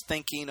 I'm always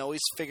thinking, always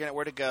figuring out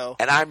where to go.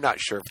 And I'm not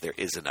sure if there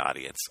is an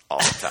audience all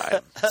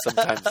the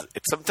time.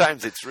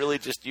 Sometimes it's really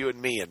just you and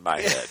me in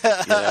my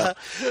head.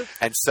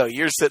 And so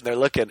you're sitting there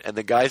looking, and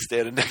the guy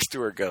standing next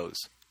to her goes,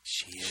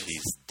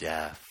 She's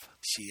deaf.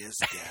 She is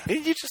deaf.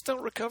 And you just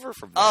don't recover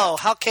from that. Oh,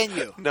 how can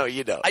you? No,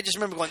 you don't. I just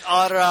remember going,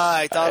 all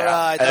right, all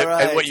right.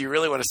 And what you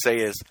really want to say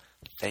is,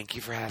 thank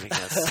you for having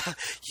us.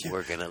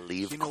 We're going to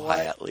leave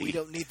quietly. What? We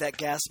don't need that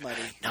gas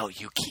money. No,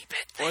 you keep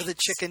it. Or the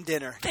chicken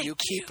dinner. You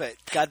keep it.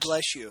 God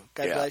bless you.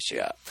 God bless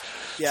you.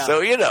 Yeah.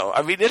 So,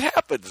 I mean, it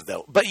happens,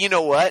 though. But you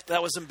know what?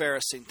 That was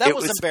embarrassing. That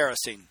was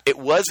embarrassing. It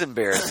was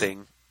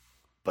embarrassing,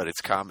 but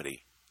it's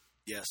comedy.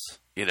 Yes.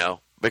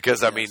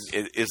 Because, I mean,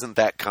 isn't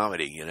that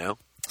comedy,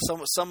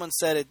 Someone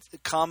said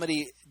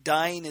comedy,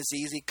 dying is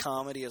easy,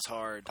 comedy is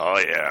hard. Oh,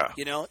 yeah.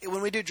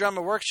 When we do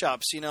drama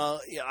workshops,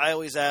 I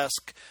always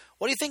ask,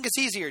 what do you think is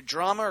easier,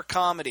 drama or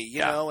comedy?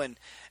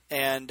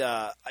 And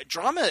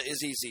drama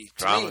is easy.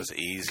 Drama is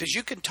easy. Because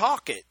you can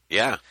talk it.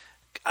 Yeah.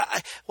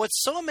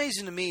 What's so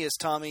amazing to me is,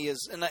 Tommy,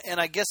 and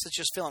I guess it's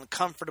just feeling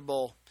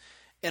comfortable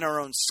in our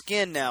own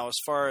skin now as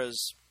far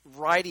as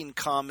writing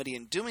comedy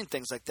and doing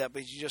things like that,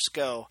 but you just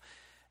go...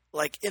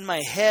 Like, in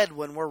my head,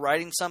 when we're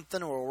writing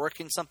something or we're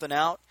working something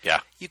out,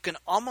 you can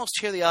almost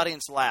hear the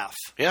audience laugh.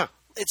 Yeah.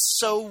 It's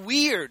so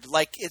weird.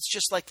 Like, it's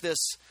just like this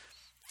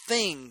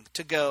thing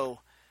to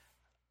go,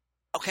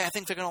 okay, I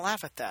think they're going to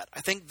laugh at that.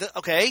 I think,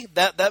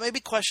 that may be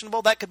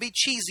questionable. That could be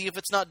cheesy if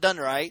it's not done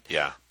right.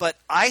 Yeah. But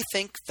I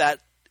think that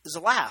is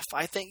a laugh.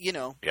 I think,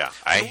 Yeah,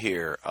 I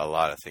hear a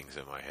lot of things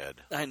in my head.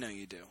 I know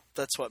you do.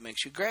 That's what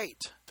makes you great.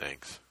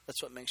 Thanks.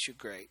 That's what makes you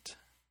great.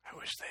 I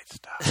wish they'd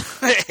stop.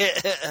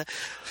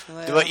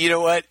 But you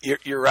know what?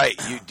 You're right.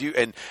 You do,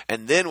 and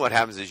then what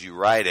happens is you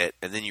write it,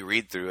 and then you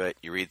read through it,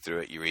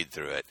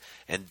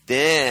 and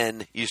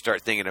then you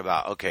start thinking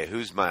about, okay,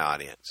 who's my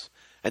audience?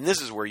 And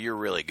this is where you're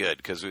really good,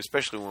 because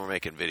especially when we're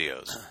making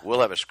videos, we'll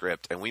have a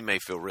script, and we may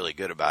feel really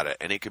good about it,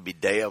 and it could be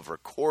day of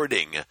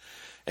recording,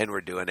 and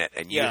we're doing it,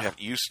 and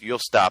you'll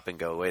stop and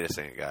go, wait a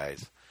second,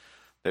 guys.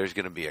 There's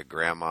going to be a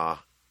grandma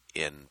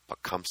in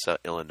Tecumseh,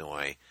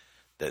 Illinois,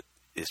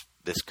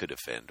 this could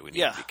offend. We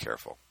need to be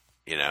careful,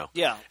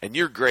 Yeah. And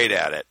you're great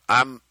at it.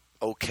 I'm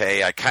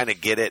okay. I kind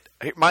of get it.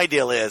 My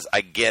deal is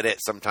I get it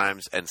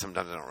sometimes, and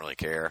sometimes I don't really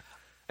care.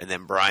 And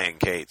then Brian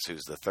Cates,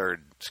 who's the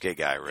third Skit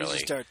guy, really.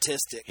 He's just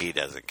artistic. He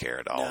doesn't care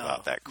at all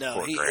about that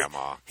poor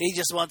grandma. He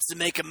just wants to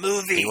make a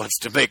movie. He wants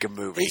to make a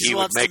movie. He would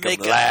wants to make them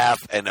make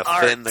laugh and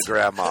offend the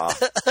grandma.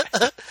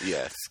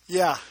 Yes.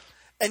 Yeah.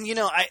 And,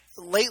 I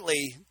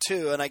lately,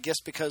 too, and I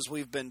guess because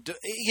we've been,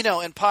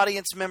 and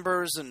audience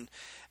members, and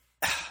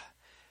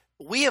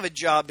we have a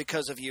job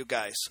because of you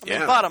guys. I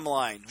mean, bottom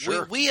line,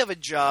 we have a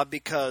job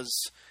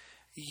because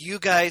you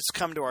guys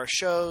come to our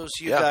shows.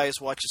 You guys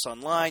watch us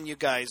online. You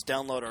guys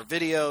download our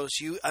videos.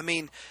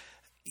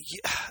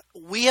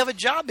 We have a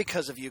job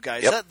because of you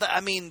guys. Yep.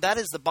 That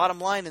is the bottom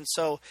line. And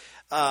so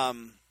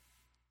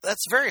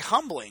that's very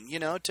humbling,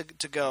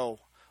 to go,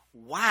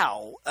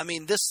 wow. I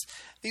mean,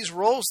 these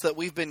roles that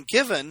we've been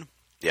given,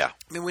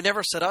 we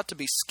never set out to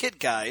be skit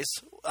guys,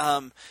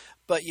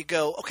 but you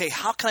go, okay,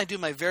 how can I do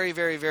my very,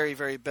 very, very,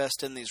 very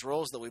best in these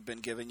roles that we've been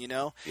given,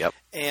 Yep.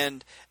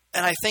 And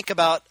I think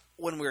about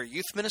when we were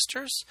youth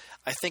ministers,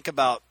 I think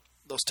about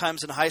those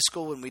times in high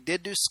school when we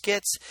did do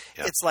skits.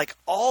 Yep. It's like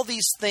all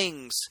these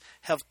things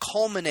have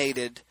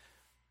culminated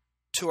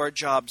to our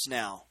jobs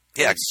now.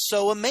 Yeah. It's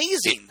so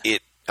amazing.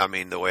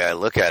 The way I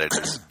look at it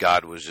is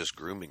God was just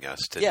grooming us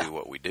to do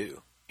what we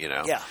do,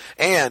 Yeah.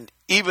 And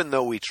even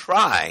though you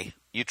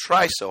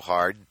try so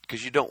hard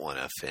because you don't want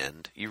to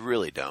offend. You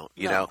really don't,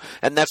 you know.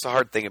 And that's the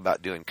hard thing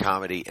about doing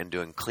comedy and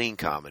doing clean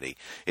comedy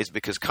is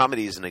because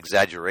comedy is an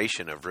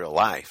exaggeration of real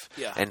life.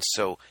 Yeah. And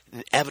so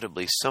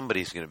inevitably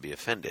somebody's going to be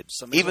offended,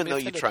 even though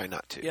you try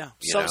not to. Yeah.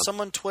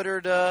 Someone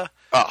Twittered.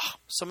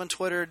 Someone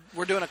Twittered.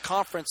 We're doing a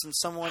conference, and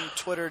someone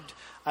Twittered.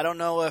 I don't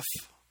know if.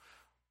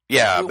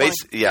 Yeah,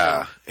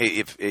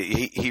 If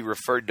he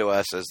referred to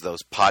us as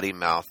those potty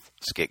mouth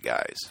skit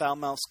guys, foul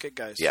mouth skit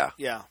guys. Yeah.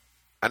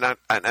 And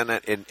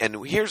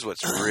here's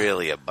what's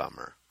really a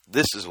bummer.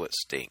 This is what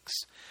stinks.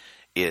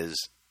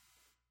 Is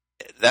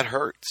that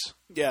hurts?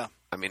 Yeah.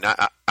 I mean,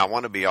 I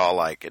want to be all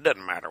like, it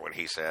doesn't matter what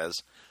he says,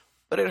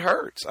 but it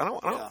hurts. I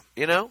don't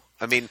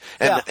I mean,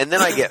 and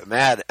then I get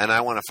mad and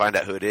I want to find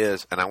out who it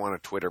is, and I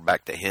want to Twitter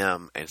back to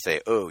him and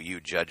say, "Oh, you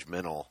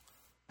judgmental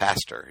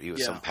pastor." He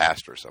was some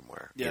pastor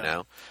somewhere,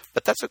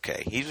 But that's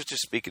okay. He was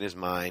just speaking his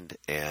mind,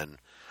 and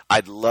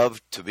I'd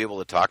love to be able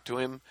to talk to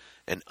him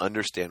and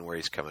understand where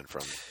he's coming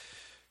from.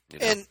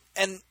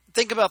 And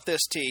think about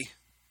this, T.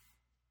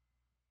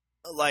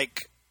 Like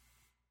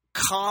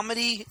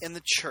comedy in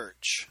the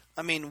church.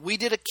 I mean, we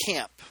did a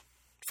camp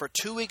for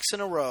 2 weeks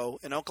in a row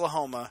in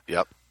Oklahoma.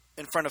 Yep.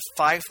 In front of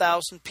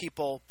 5,000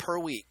 people per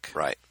week.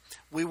 Right.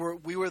 We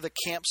were the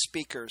camp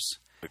speakers.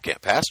 The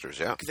camp pastors,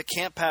 yeah. The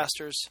camp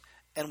pastors,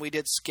 and we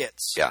did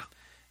skits. Yeah.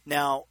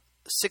 Now,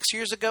 6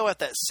 years ago at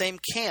that same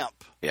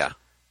camp,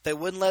 they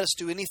wouldn't let us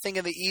do anything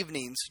in the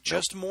evenings,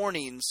 just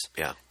mornings.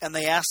 Yeah. And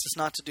they asked us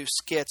not to do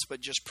skits,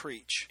 but just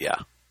preach.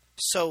 Yeah.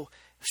 So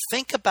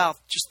think about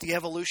just the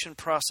evolution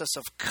process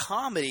of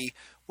comedy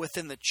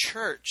within the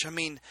church. I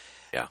mean,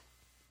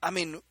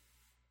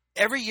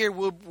 every year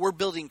we're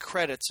building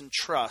credits and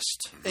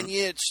trust. Mm-hmm. And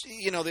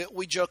it's,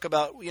 we joke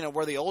about,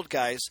 we're the old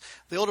guys.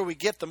 The older we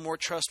get, the more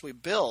trust we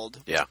build.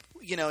 Yeah.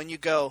 And you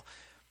go,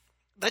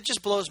 that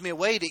just blows me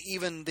away to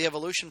even the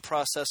evolution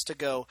process to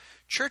go,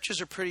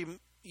 churches are pretty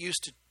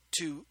used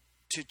to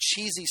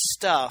cheesy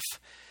stuff.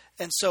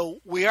 And so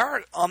we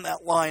are on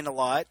that line a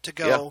lot to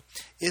go,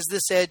 is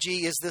this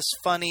edgy? Is this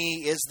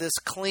funny? Is this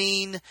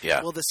clean?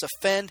 Yeah. Will this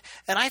offend?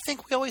 And I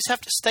think we always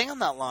have to stay on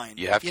that line.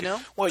 You have to.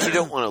 Well, you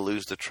don't want to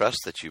lose the trust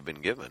that you've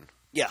been given.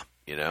 Yeah.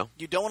 You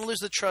don't want to lose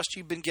the trust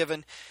you've been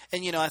given.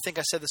 And, I think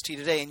I said this to you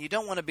today, and you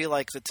don't want to be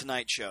like the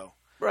Tonight Show.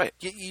 Right.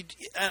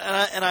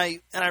 And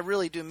I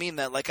really do mean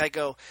that. Like I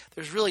go,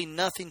 there's really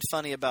nothing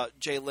funny about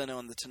Jay Leno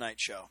and the Tonight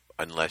Show.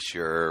 Unless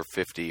you're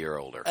 50 or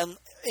older. And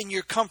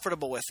you're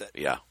comfortable with it.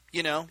 Yeah.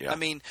 Yeah. I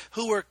mean,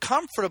 who were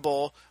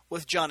comfortable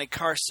with Johnny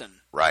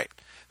Carson. Right.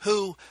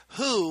 Who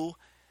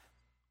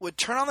would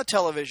turn on the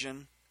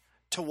television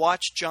to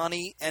watch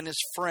Johnny and his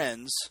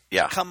friends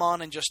come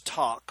on and just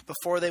talk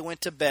before they went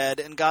to bed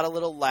and got a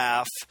little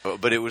laugh.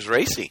 But it was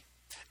racy.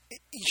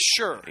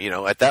 Sure.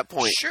 At that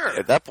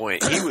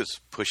point, he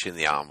was pushing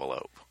the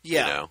envelope.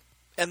 Yeah.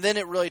 And then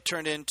it really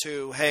turned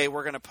into, hey,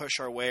 we're going to push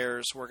our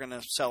wares, we're going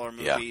to sell our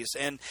movies,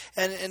 and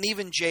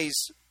even Jay's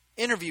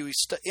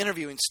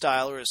interviewing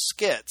style or his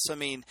skits. I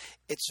mean,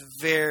 it's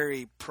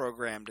very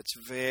programmed, it's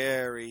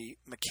very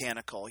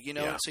mechanical,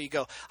 And so you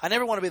go, I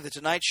never want to be the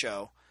Tonight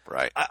Show.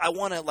 Right. I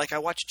want to, I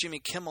watch Jimmy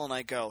Kimmel and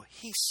I go,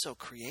 he's so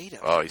creative.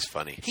 Oh, he's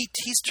funny.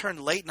 He's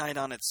turned late night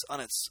on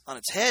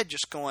its head,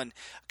 just going,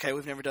 okay,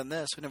 we've never done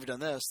this,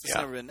 this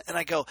never been, and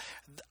I go,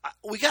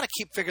 we got to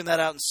keep figuring that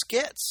out in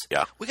skits.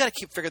 Yeah. We got to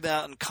keep figuring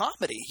that out in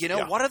comedy.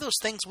 What are those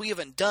things we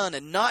haven't done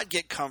and not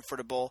get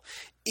comfortable,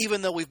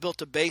 even though we've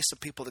built a base of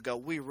people that go,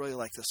 we really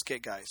like the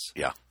skit guys.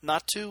 Yeah.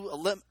 Not to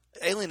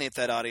alienate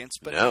that audience,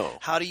 but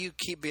how do you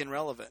keep being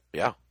relevant?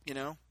 Yeah.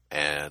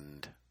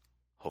 And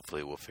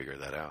hopefully we'll figure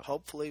that out.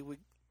 Hopefully.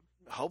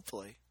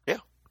 Yeah.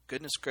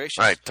 Goodness gracious.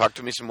 All right. Talk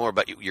to me some more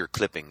about your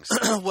clippings.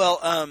 Well,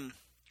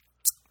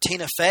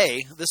 Tina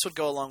Fey, this would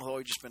go along with what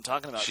we've just been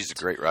talking about. She's a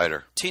great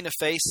writer. Tina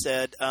Fey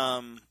said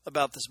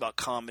about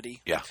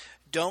comedy. Yeah.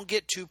 Don't be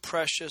too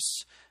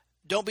precious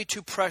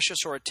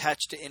or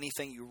attached to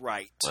anything you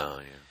write. Oh,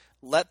 yeah.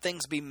 Let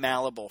things be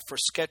malleable. For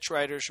sketch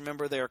writers,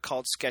 remember they are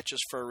called sketches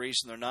for a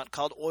reason. They're not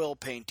called oil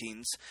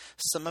paintings.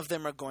 Some of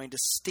them are going to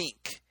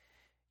stink.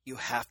 You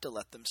have to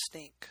let them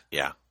stink.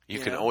 Yeah. You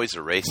can always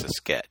erase a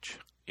sketch.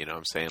 You know what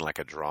I'm saying? Like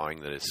a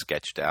drawing that is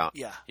sketched out.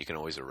 Yeah. You can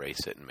always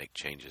erase it and make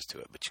changes to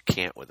it, but you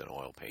can't with an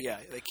oil painting. Yeah,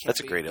 they can't.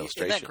 That's a great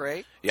illustration. Isn't that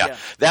great? Yeah.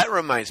 That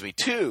reminds me,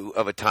 too,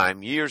 of a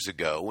time years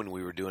ago when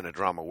we were doing a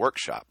drama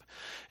workshop.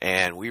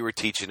 And we were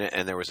teaching it,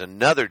 and there was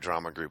another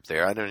drama group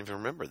there. I don't even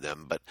remember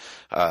them, but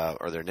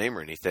or their name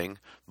or anything.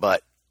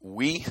 But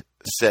we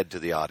said to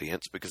the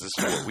audience, because this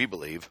is what we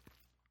believe,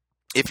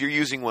 if you're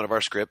using one of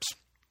our scripts,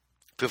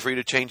 feel free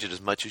to change it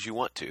as much as you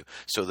want to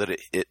so that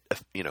it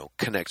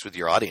connects with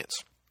your audience.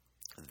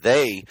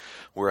 They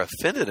were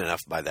offended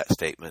enough by that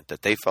statement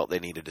that they felt they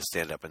needed to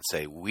stand up and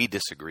say, we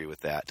disagree with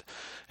that.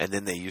 And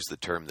then they used the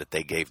term that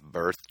they gave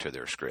birth to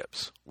their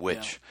scripts,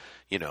 which,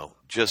 in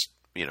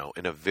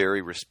a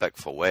very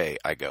respectful way,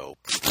 I go,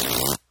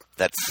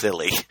 that's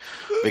silly,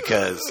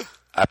 because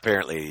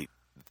apparently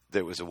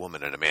there was a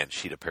woman and a man.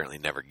 She'd apparently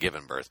never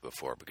given birth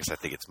before, because I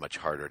think it's much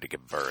harder to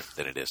give birth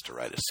than it is to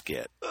write a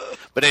skit.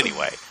 But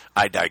anyway,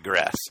 I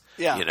digress.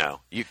 Yeah.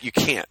 You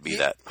can't be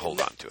that. Hold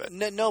on to it.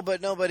 No,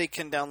 but nobody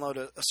can download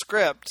a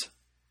script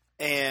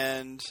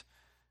and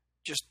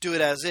just do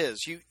it as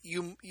is.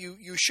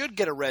 You should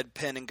get a red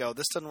pen and go,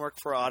 this doesn't work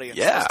for our audience.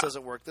 Yeah. This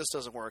doesn't work. This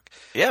doesn't work.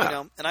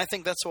 Yeah. And I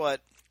think that's what,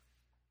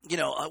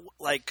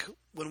 like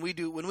when we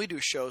do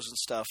shows and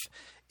stuff,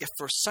 if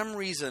for some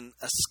reason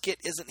a skit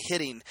isn't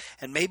hitting,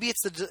 and maybe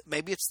it's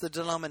the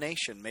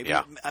denomination,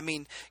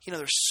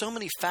 there's so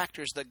many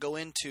factors that go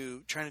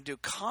into trying to do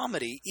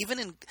comedy,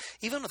 even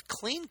with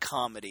clean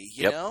comedy,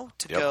 go,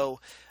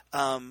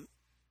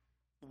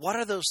 what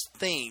are those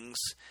things?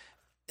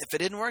 If it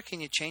didn't work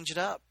and you change it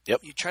up,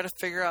 you try to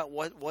figure out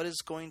what is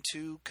going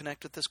to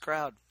connect with this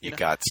crowd. You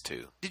got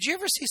to. Did you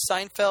ever see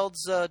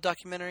Seinfeld's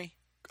documentary?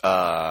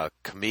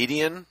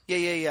 Comedian? Yeah.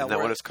 Isn't that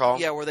what it's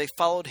called? Yeah, where they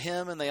followed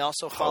him and they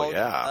also followed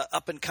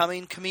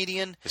up-and-coming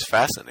comedian. It's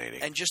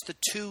fascinating. And just the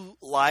two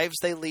lives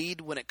they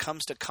lead when it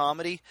comes to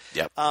comedy.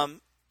 Yep. And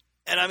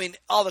I mean,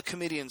 all the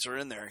comedians are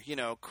in there,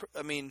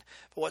 but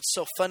what's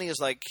so funny is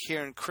like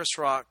hearing Chris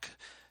Rock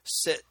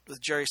sit with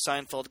Jerry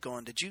Seinfeld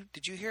going, Did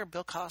you hear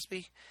Bill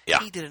Cosby? Yeah.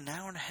 He did an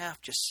hour and a half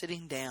just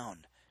sitting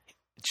down.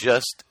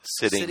 Just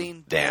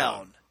sitting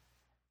down.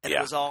 And it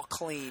was all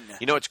clean.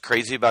 You know what's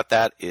crazy about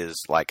that is,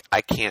 like,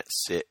 I can't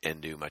sit and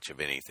do much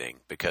of anything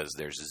because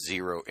there's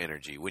zero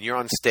energy. When you're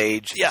on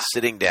stage,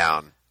 sitting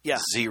down,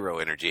 zero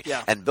energy.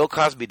 Yeah. And Bill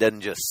Cosby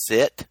doesn't just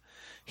sit,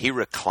 he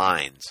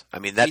reclines. I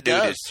mean, that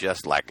dude is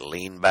just like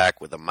lean back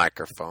with a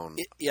microphone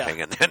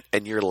hanging,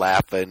 and you're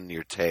laughing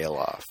your tail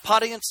off.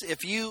 Audience,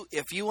 if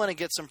you want to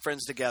get some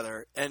friends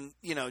together and,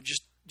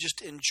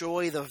 just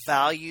enjoy the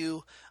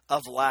value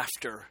of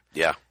laughter.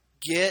 Yeah.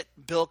 Get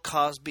Bill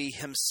Cosby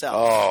himself.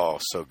 Oh,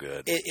 so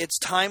good. It's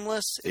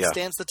timeless. It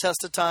stands the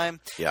test of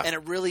time. Yeah. And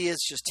it really is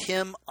just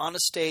him on a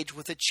stage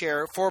with a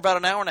chair for about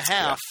an hour and a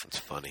half. Yeah, it's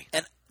funny.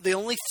 And the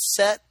only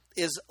set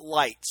is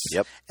lights.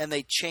 Yep. And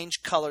they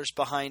change colors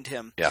behind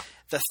him. Yeah.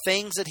 The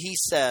things that he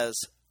says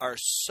are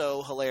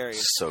so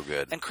hilarious. So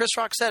good. And Chris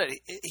Rock said it.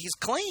 He's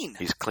clean.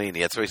 He's clean.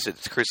 That's what he said.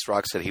 Chris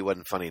Rock said he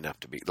wasn't funny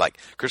enough to be... Like,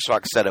 Chris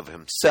Rock said of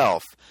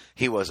himself,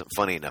 he wasn't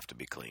funny enough to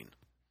be clean.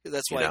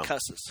 That's why he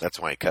cusses. That's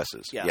why he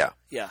cusses. Yeah.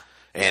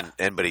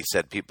 But he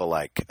said people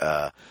like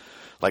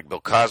Bill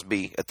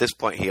Cosby. At this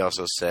point, he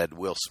also said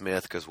Will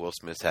Smith, because Will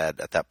Smith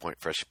had, at that point,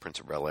 Fresh Prince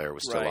of Bel-Air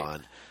was still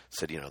on.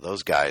 Said,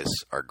 those guys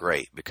are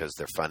great because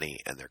they're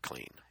funny and they're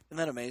clean. Isn't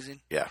that amazing?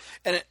 Yeah.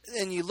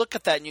 And you look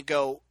at that and you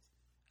go,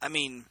 I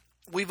mean,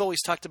 we've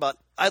always talked about,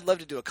 I'd love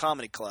to do a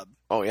comedy club.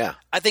 Oh, yeah.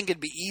 I think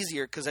it'd be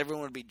easier because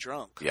everyone would be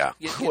drunk. Yeah.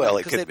 It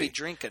could they'd be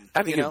drinking.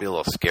 I think it'd be a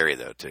little scary,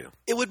 though, too.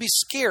 It would be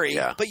scary,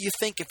 but you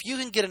think if you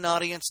can get an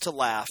audience to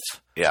laugh.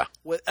 Yeah.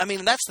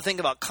 That's the thing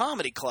about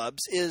comedy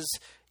clubs is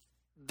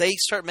they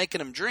start making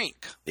them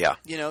drink. Yeah.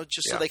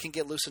 Just so they can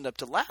get loosened up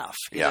to laugh,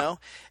 you know?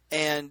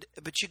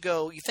 But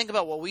you think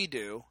about what we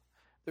do,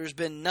 there's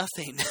been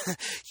nothing,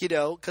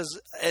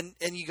 and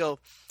you go,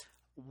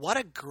 what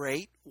a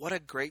great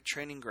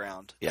training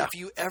ground. Yeah. If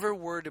you ever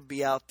were to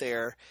be out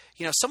there,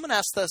 someone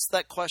asked us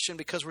that question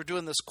because we're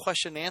doing this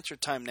question and answer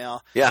time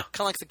now. Yeah. Kind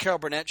of like the Carol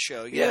Burnett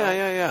show.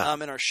 Yeah.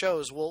 In our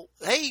shows. Well,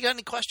 hey, you got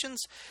any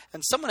questions?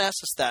 And someone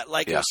asked us that.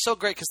 It was so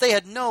great because they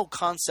had no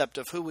concept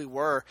of who we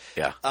were.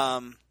 Yeah.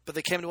 But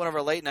they came to one of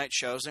our late night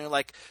shows and they're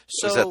like,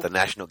 so. It was at the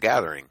National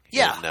Gathering in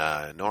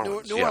New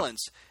Orleans. New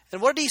Orleans.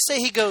 And what did he say?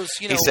 He goes,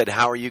 He said,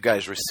 how are you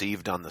guys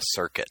received on the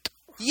circuit?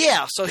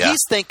 Yeah. So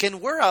he's thinking,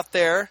 we're out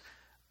there,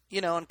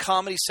 in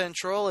Comedy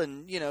Central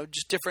and,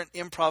 just different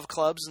improv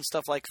clubs and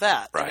stuff like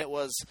that. Right.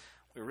 And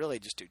we really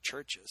just do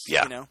churches,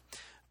 Yeah.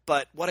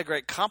 But what a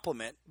great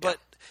compliment. But,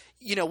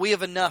 we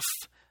have enough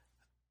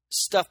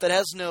stuff that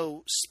has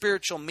no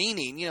spiritual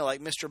meaning, like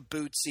Mr.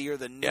 Bootsy or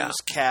the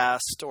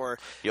newscast or...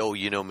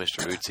 Mr.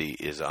 Bootsy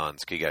is on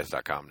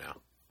skiguys.com now.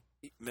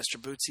 Mr.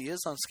 Bootsy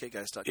is on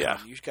skitguys.com. Yeah.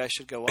 You guys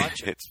should go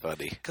watch it. It's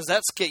funny. Because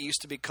that skit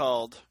used to be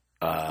called...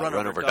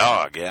 Run Over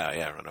Dog.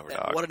 Yeah, Run Over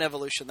Dog. What an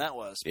evolution that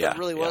was. But Yeah, it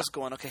really was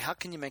going, okay, how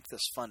can you make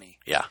this funny?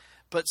 Yeah.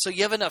 But so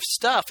you have enough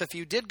stuff. If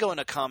you did go in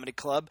a comedy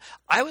club,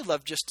 I would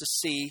love just to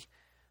see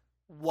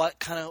what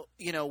kind of,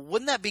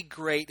 wouldn't that be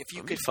great if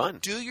you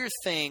could do your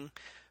thing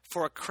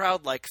for a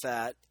crowd like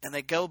that, and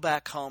they go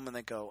back home and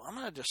they go, I'm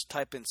going to just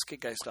type in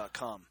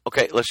skitguys.com.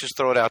 Okay, let's just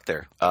throw it out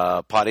there.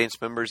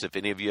 Audience members, if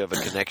any of you have a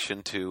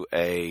connection to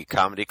a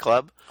comedy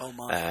club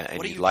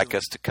and you'd like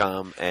us to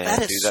come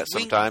and do that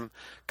sometime,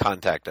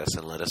 contact us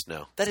and let us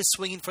know. That is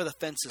swinging for the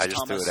fences, I just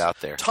Thomas. threw it out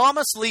there.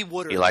 Thomas Lee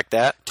Woodard. You like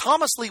that?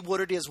 Thomas Lee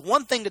Woodard is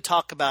one thing to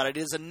talk about. It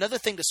is another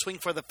thing to swing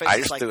for the fences.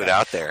 I just threw it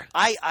out there.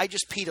 I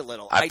just peed a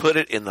little. I put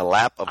it in the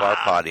lap of our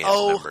audience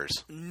members.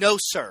 No,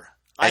 sir.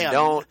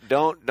 And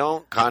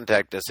don't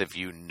contact us if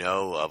you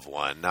know of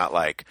one. Not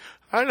like,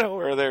 I know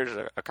where there's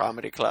a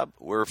comedy club.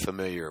 We're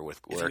familiar with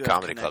where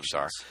comedy clubs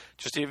are.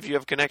 Just if you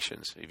have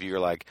connections. If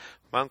you're like,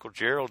 my Uncle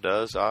Gerald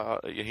does,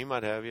 he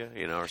might have you,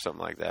 or something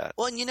like that.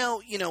 Well, and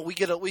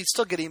we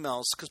still get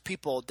emails because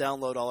people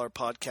download all our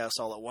podcasts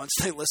all at once.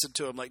 They listen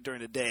to them like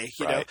during the day,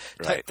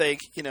 type thing,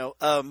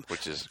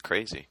 which is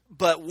crazy.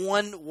 But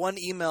one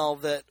email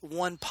that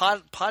one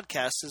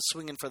podcast is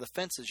swinging for the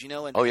fences,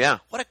 and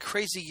what a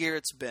crazy year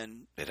it's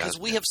been because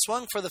we have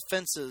swung for the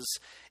fences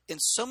in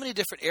so many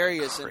different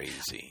areas.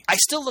 Crazy. And I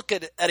still look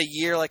at a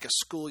year like a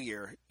school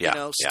year,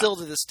 still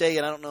to this day,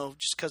 and I don't know,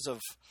 just because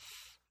of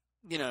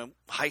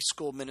high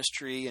school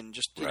ministry and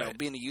just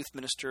being a youth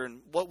minister,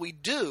 and what we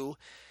do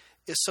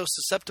is so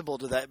susceptible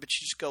to that. But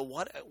you just go,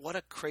 what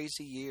a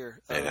crazy year!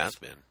 It has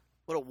been.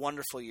 What a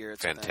wonderful year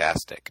it's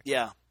fantastic. been.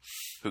 Yeah.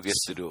 Who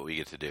gets to do what we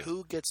get to do?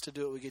 Who gets to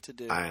do what we get to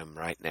do? I am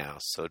right now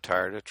so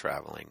tired of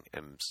traveling.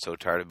 I'm so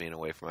tired of being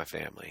away from my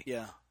family.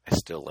 Yeah. I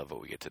still love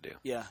what we get to do.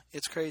 Yeah,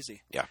 it's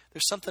crazy. Yeah.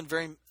 There's something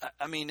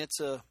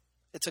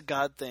it's a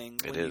God thing.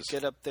 It when is. You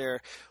get up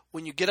there,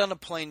 when you get on a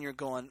plane, you're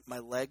going, my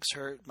legs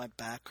hurt, my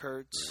back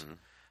hurts. Mm-hmm.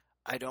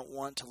 I don't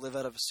want to live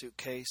out of a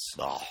suitcase.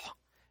 Oh.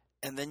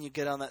 And then you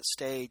get on that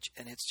stage,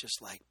 and it's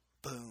just like,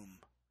 boom.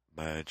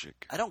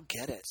 Magic. I don't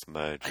get it. It's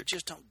magic. I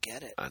just don't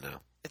get it. I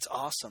know. It's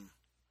awesome.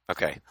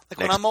 Okay. Like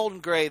when I'm old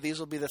and gray, these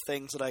will be the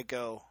things that I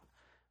go,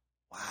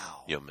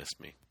 wow. You'll miss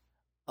me.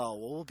 Oh,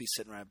 well, we'll be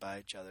sitting right by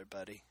each other,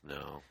 buddy.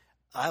 No.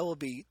 I will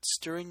be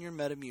stirring your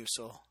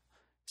Metamucil,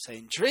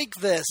 saying, drink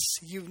this.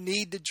 You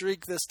need to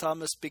drink this,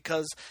 Thomas,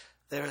 because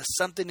there is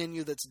something in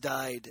you that's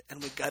died,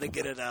 and we got to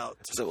get it out.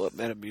 Is that what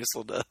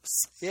Metamucil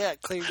does? Yeah,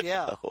 it clears you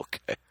out.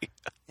 Okay.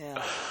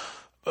 Yeah.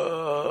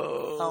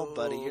 Oh,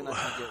 buddy, you're not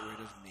going to get rid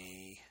of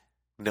me.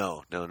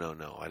 No.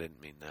 I didn't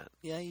mean that.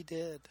 Yeah, you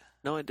did.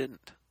 No, I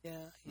didn't.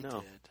 Yeah, you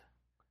did.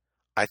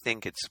 I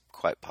think it's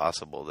quite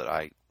possible that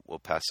I will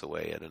pass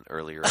away at an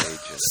earlier age.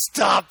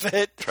 Stop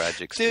it.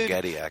 Tragic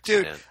spaghetti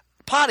accident. Dude,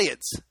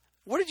 Podians.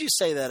 Where did you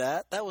say that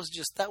at? That was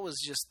just.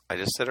 I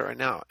just said it right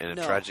now. In a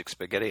tragic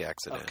spaghetti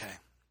accident. Okay.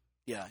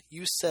 Yeah,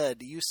 you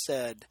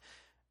said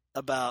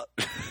about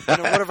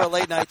one of our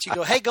late nights. You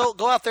go, hey, go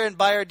out there and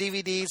buy our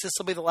DVDs. This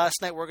will be the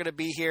last night we're going to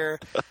be here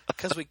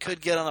because we could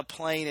get on a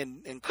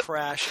plane and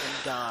crash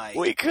and die.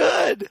 We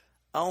could.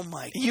 Oh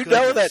my! You goodness.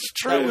 know that's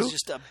true. That was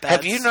just a bad.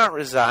 Have you not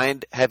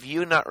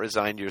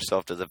resigned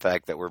yourself to the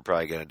fact that we're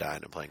probably going to die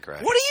in a plane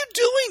crash? What are you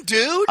doing,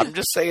 dude? I'm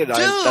just saying.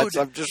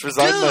 I'm just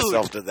resigning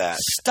myself to that.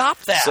 Stop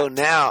that. So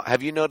now,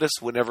 have you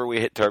noticed whenever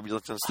we hit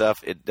turbulence and stuff,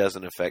 it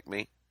doesn't affect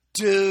me?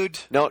 Dude.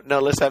 No.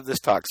 Let's have this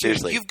talk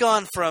seriously. Dude, you've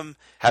gone from.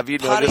 Have you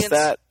noticed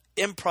that?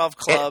 Improv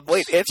clubs.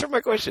 Wait, answer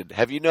my question.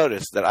 Have you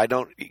noticed that I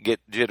don't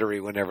get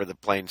jittery whenever the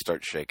plane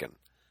starts shaking?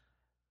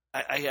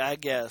 I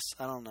guess.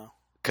 I don't know.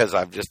 Because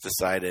I've just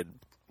decided,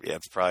 yeah,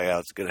 it's probably how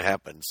it's going to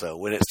happen. So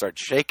when it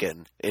starts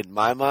shaking, in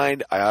my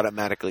mind, I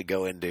automatically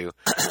go into,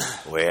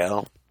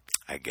 well,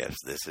 I guess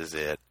this is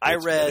it.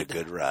 It's been a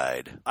good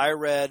ride. I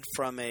read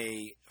from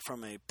a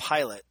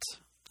pilot,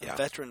 a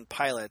veteran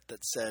pilot,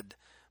 that said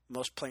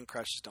most plane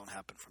crashes don't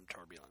happen from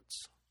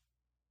turbulence.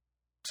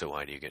 So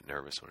why do you get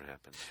nervous when it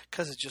happens?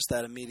 Because it's just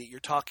that immediate. You're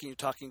talking. You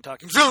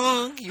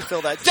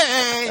feel that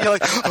dang. You're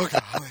like, oh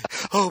golly,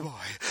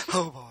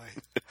 oh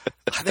boy.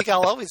 I think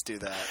I'll always do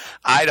that.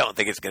 I don't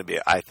think it's going to be.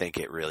 I think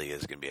it really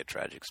is going to be a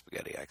tragic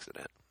spaghetti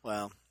accident.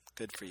 Well,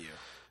 good for you.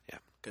 Yeah,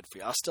 good for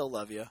you. I'll still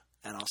love you,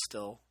 and I'll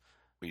still.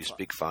 Will you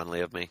speak fondly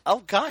of me?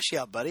 Oh gosh,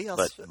 yeah, buddy.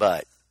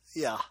 But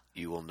yeah,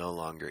 you will no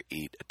longer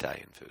eat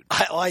Italian food.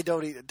 I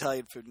don't eat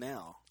Italian food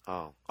now.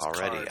 Oh, it's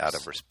already out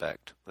of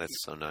respect.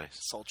 That's so nice.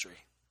 Sultry.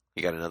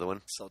 You got another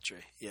one?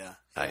 Sultry, yeah.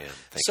 I am.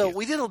 Thank you.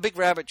 We did a big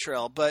rabbit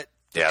trail, but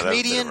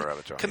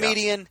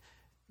comedian,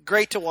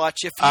 great to watch.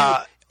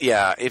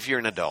 If you're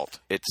an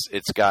adult,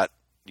 it's got.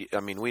 I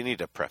mean, we need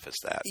to preface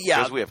that. Yeah,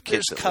 because we have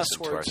kids that cuss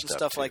listen to our words and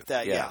stuff too. like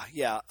that.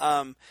 Yeah.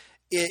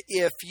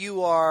 If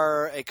you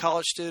are a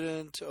college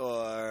student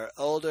or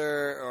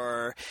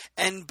older,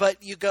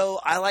 but you go,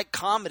 I like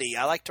comedy.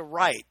 I like to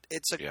write.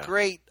 It's a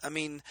great. I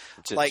mean,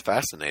 it's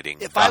fascinating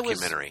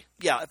documentary.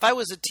 If I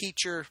was a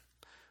teacher.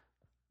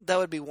 That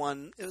would be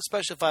one,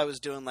 especially if I was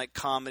doing like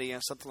comedy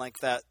or something like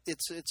that.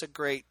 It's a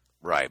great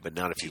but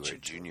not if you were a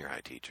junior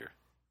high teacher.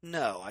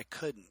 No, I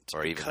couldn't,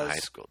 or even a high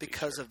school teacher.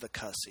 because of the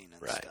cussing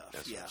and stuff.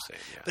 That's what I'm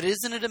saying, But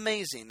isn't it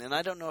amazing? And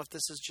I don't know if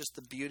this is just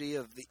the beauty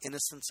of the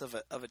innocence of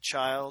a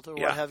child or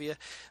what have you.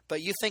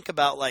 But you think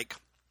about like.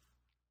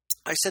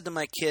 I said to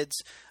my kids,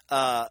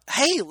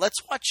 "Hey, let's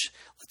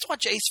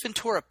watch Ace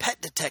Ventura: Pet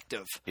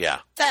Detective." Yeah,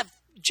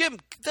 Jim,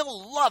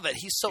 they'll love it.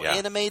 He's so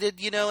animated,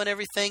 and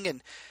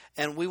everything.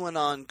 And we went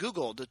on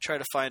Google to try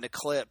to find a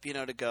clip,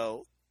 to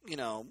go,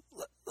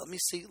 let me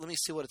see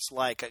what it's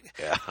like.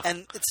 Yeah.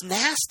 And it's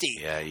nasty.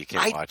 Yeah, you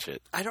can't watch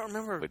it. I don't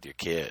remember. With your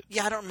kid.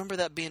 Yeah, I don't remember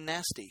that being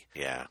nasty.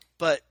 Yeah.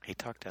 But he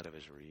talked out of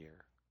his rear.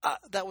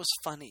 That was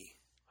funny.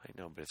 I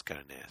know, but it's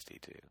kind of nasty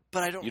too.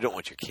 But you don't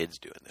want your kids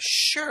doing that.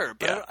 Sure,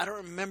 but I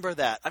don't remember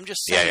that. I'm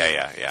just saying.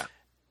 Yeah.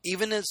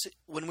 Even as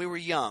when we were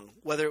young,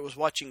 whether it was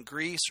watching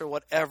Grease or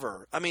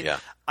whatever. I mean, yeah.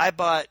 I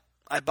bought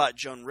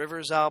Joan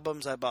Rivers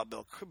albums. I bought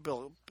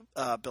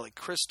Billy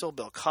Crystal,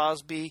 Bill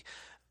Cosby.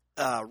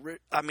 I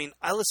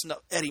listened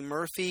to Eddie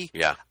Murphy.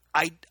 Yeah.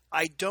 I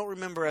don't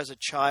remember as a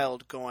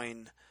child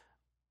going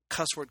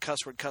cuss word,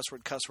 cuss word, cuss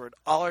word, cuss word.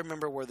 All I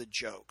remember were the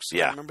jokes.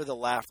 Yeah. I remember the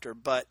laughter,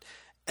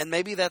 and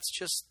maybe that's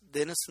just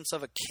the innocence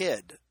of a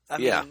kid. I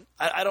mean,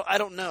 I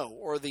don't know,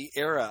 or the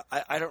era.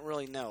 I don't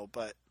really know,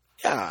 but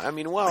yeah. I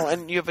mean, well,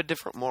 and you have a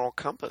different moral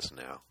compass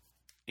now,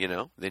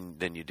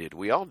 than you did.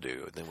 We all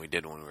do than we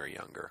did when we were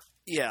younger.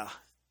 Yeah.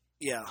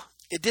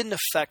 It didn't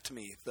affect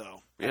me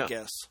though. Yeah. I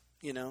guess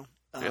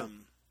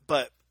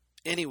But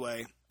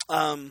anyway,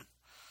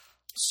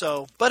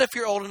 but if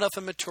you're old enough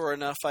and mature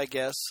enough, I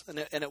guess, and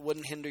it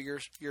wouldn't hinder your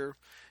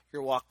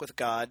walk with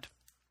God,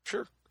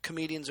 sure.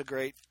 Comedian's a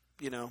great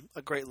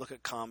look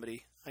at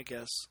comedy, I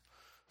guess.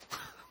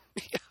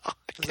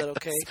 Is that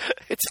okay?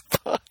 It's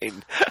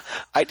fine.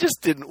 I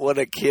just didn't want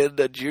a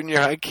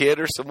junior high kid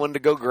or someone to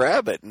go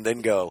grab it and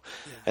then go.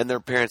 Yeah. And their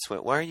parents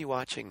went, "Why are you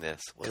watching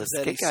this?" Well, the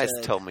Skit guys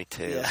told me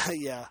to.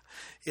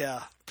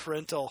 Yeah.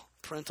 Parental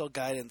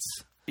guidance.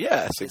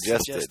 Yeah,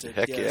 suggested.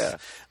 Heck yes.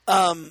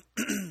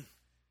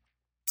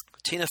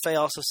 Tina Fey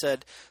also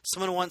said,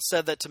 someone once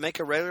said that to make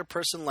a regular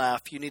person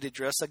laugh, you need to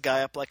dress a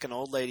guy up like an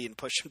old lady and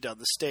push him down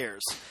the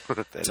stairs.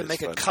 To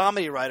make a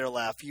comedy writer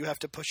laugh, you have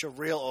to push a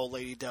real old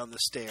lady down the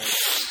stairs.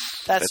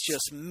 That's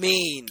just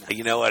mean.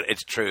 You know what?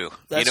 It's true.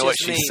 That's you know what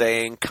she's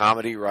saying?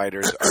 Comedy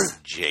writers are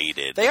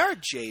jaded. They are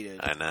jaded.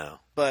 I know.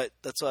 But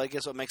that's, I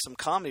guess, what makes them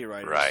comedy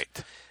writers. Right.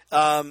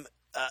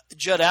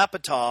 Judd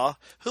Apatow,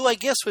 who I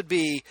guess would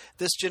be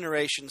this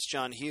generation's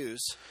John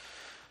Hughes.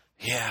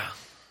 Yeah.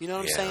 You know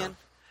what I'm saying?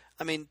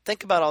 I mean,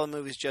 think about all the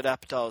movies Judd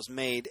Apatow has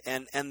made,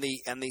 and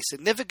the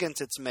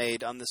significance it's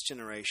made on this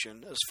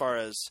generation, as far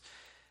as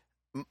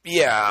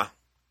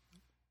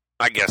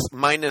I guess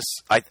minus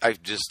I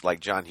just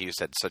like John Hughes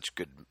had such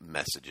good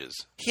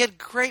messages. He had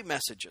great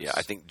messages. Yeah,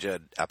 I think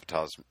Judd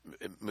Apatow's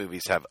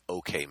movies have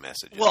okay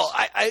messages. Well,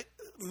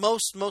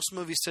 most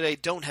movies today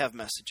don't have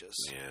messages.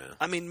 Yeah.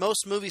 I mean,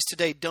 most movies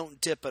today don't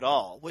dip at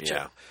all, which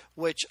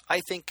I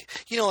think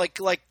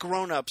like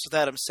Grown Ups with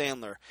Adam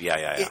Sandler.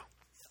 Yeah.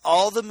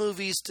 All the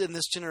movies in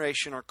this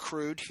generation are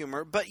crude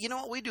humor, but you know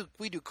what?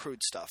 We do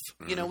crude stuff.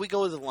 Mm-hmm. We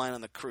go to the line on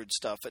the crude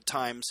stuff at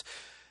times.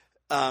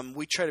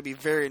 We try to be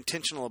very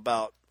intentional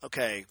about,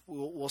 okay,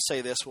 we'll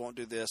say this, we won't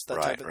do this, that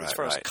type of thing. As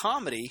far as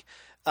comedy,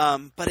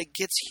 but it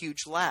gets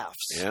huge laughs.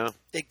 Yeah,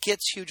 it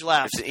gets huge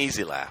laughs. It's an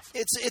easy laugh.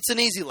 It's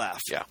an easy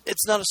laugh. Yeah,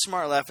 it's not a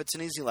smart laugh. It's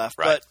an easy laugh.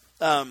 Right.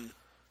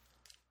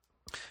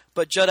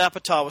 But Judd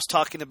Apatow was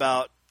talking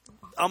about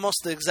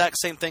almost the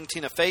exact same thing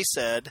Tina Fey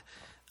said.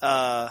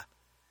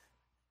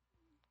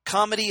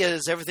 Comedy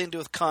has everything to do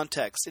with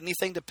context.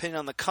 Anything depending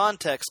on the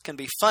context can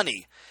be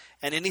funny,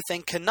 and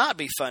anything cannot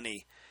be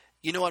funny.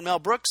 You know what Mel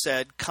Brooks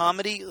said?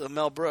 Comedy,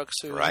 Mel Brooks,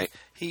 who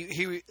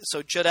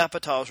so Judd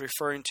Apatow is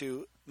referring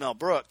to Mel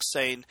Brooks,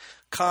 saying,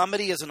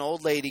 comedy is an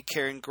old lady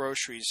carrying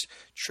groceries,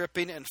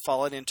 tripping and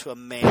falling into a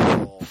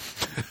manhole.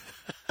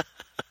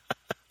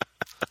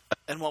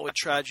 And what would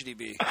tragedy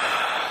be?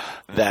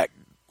 That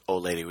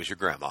old lady was your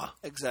grandma.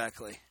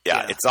 Exactly.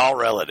 Yeah, it's all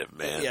relative,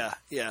 man. Yeah.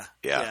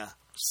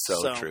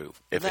 So true.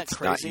 If it's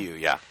crazy? not you,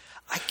 yeah.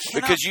 I cannot...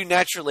 Because you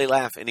naturally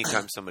laugh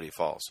anytime somebody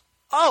falls.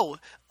 Oh,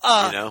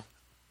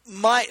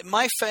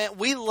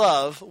 we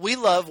love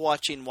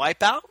watching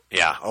Wipeout.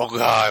 Yeah. Oh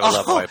God, I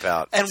love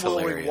Wipeout. And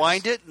we'll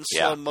rewind it and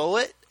slow-mo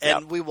it,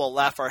 and we will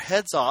laugh our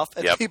heads off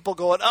at people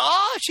going,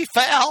 "Oh, she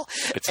fell!"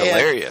 It's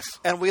hilarious.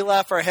 And we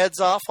laugh our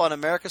heads off on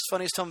America's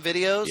Funniest Home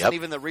Videos and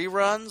even the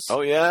reruns.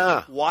 Oh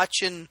yeah,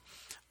 watching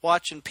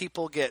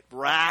people get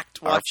racked.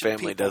 Our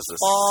family does the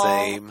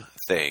same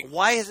thing.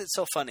 Why is it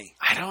so funny?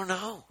 I don't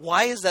know.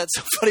 Why is that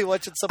so funny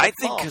watching somebody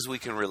fall? I think because we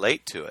can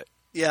relate to it.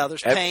 Yeah,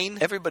 there's pain.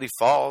 Everybody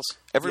falls.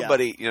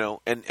 Everybody,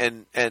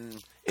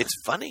 and it's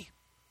funny.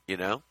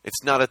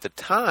 It's not at the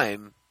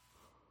time,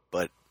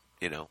 but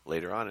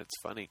later on, it's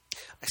funny.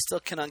 I still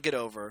cannot get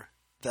over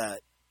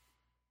that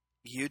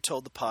you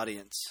told the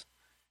audience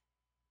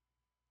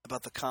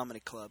about the comedy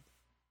club.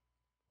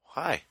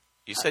 Why?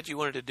 You said you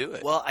wanted to do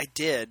it. Well, I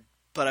did,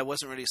 but I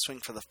wasn't ready to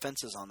swing for the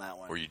fences on that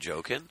one. Were you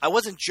joking? I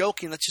wasn't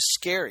joking. That's just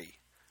scary.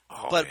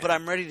 Oh, but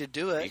I'm ready to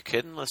do it. You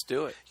kidding? Let's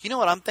do it. You know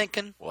what I'm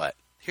thinking? What?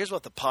 Here's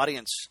what the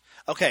audience...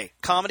 Okay,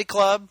 comedy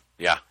club.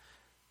 Yeah.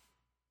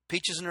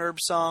 Peaches and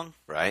Herbs song.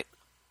 Right.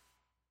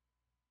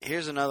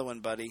 Here's another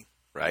one, buddy.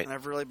 Right. And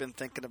I've really been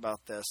thinking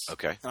about this.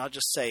 Okay. And I'll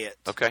just say it.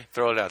 Okay,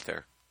 throw it out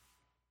there.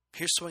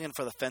 Here's swinging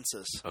for the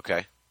fences.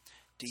 Okay.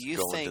 Do you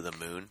Going think... to the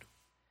moon?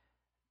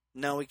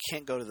 No, we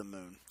can't go to the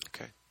moon.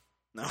 Okay.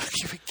 No,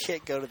 we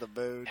can't go to the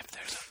moon. If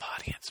there's an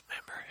audience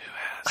member who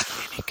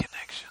has any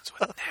connections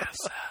with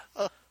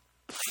NASA,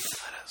 please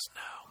let us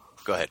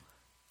know. Go ahead.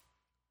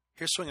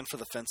 Here's swinging for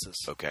the fences.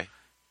 Okay.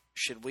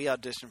 Should we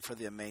audition for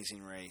The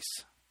Amazing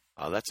Race?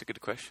 Oh, that's a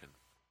good question.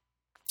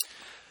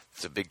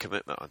 It's a big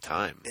commitment on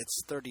time.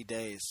 It's 30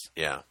 days.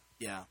 Yeah.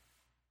 Yeah.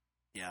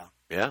 Yeah.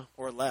 Yeah.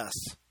 Or less.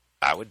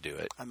 I would do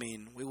it. I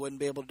mean, we wouldn't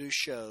be able to do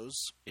shows.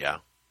 Yeah.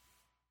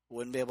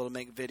 Wouldn't be able to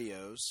make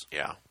videos.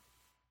 Yeah.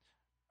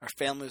 Our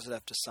families would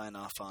have to sign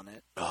off on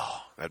it.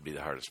 Oh, that'd be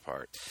the hardest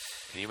part.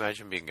 Can you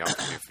imagine being gone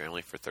from your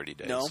family for 30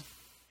 days?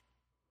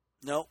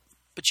 No.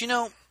 But you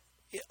know,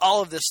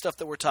 all of this stuff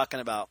that we're talking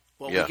about,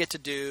 what we get to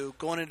do,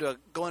 going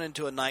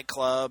into a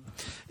nightclub,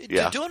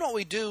 doing what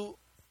we do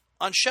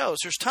on shows.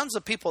 There's tons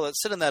of people that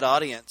sit in that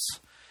audience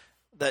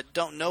that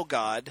don't know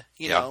God,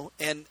 you know,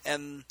 and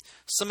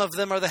some of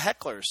them are the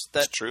hecklers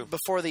that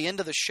before the end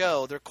of the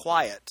show they're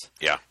quiet.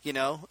 Yeah. You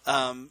know,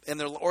 and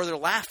they're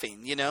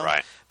laughing, you know.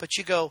 Right. But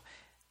you go,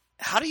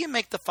 how do you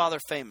make the Father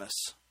famous?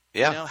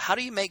 Yeah. You know, how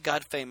do you make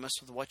God famous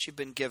with what you've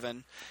been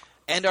given?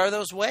 And are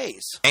those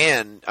ways?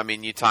 And I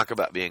mean, you talk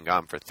about being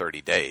gone for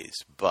 30 days,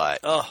 but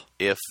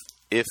if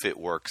it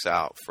works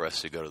out for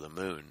us to go to the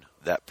moon,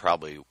 that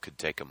probably could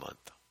take a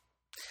month.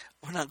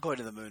 We're not going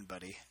to the moon,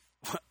 buddy.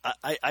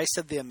 I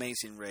said The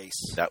Amazing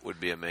Race. That would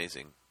be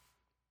amazing.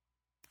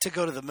 To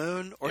go to the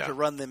moon or to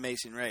run The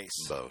Amazing Race?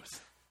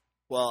 Both.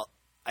 Well,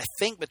 I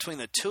think between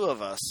the two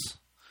of us,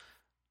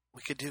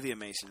 we could do The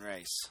Amazing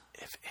Race.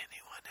 If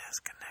anyone has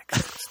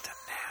connections to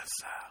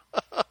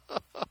NASA,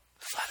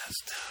 let us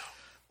know.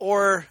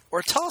 Or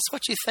tell us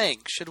what you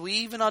think. Should we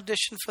even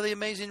audition for The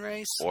Amazing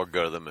Race? Or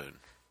go to the moon.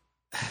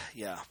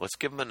 Yeah. Let's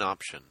give them an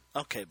option.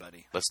 Okay,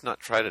 buddy. Let's not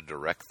try to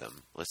direct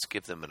them. Let's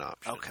give them an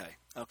option.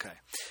 Okay.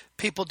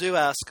 People do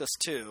ask us,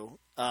 too.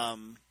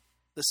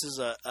 This is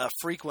a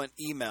frequent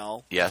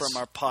email from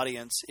our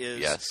audience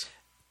is,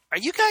 are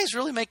you guys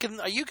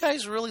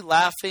really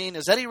laughing?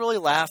 Is Eddie really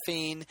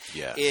laughing?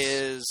 Yes.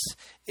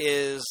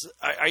 Is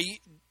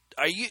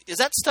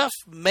that stuff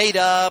made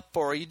up,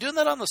 or are you doing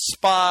that on the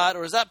spot,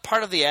 or is that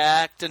part of the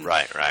act? And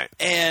right.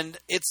 And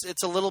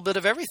it's a little bit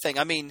of everything.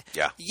 I mean,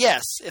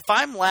 yes, if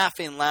I'm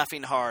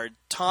laughing hard,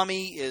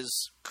 Tommy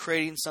is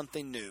creating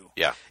something new.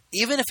 Yeah.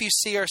 Even if you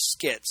see our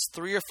skits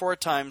 3 or 4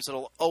 times,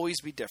 it'll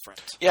always be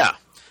different. Yeah.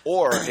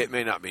 Or it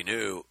may not be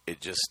new. It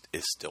just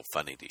is still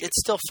funny to you. It's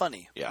still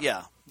funny.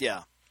 Yeah.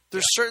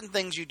 There's certain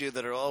things you do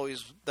that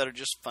are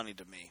just funny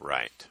to me.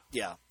 Right.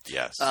 Yeah.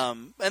 Yes.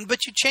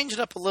 But you change it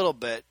up a little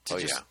bit to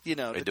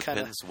it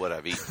depends what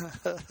I've eaten.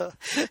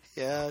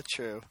 Yeah,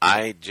 true.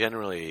 I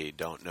generally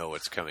don't know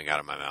what's coming out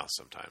of my mouth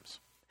sometimes.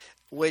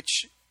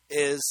 Which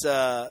is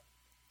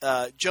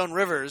Joan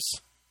Rivers,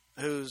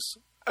 who's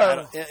in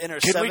her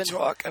 70s. Can we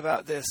talk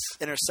about this?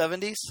 In her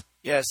 70s?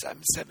 Yes,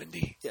 I'm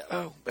 70. Yeah.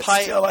 Oh, but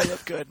still I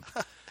look good.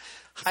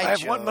 Hi, I have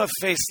Joan. one more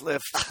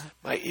facelift.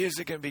 My ears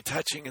are going to be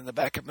touching in the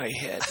back of my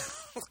head.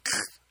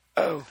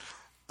 Oh.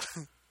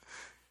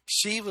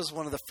 She was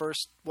one of the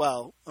first,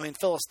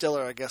 Phyllis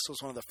Diller, I guess,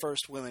 was one of the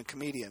first women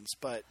comedians,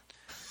 but...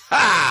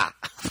 Ha!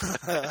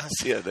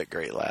 She had that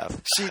great laugh.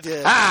 She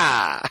did.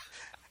 Ha!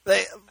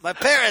 My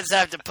parents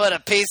have to put a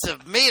piece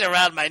of meat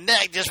around my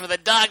neck just for the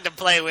dog to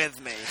play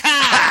with me.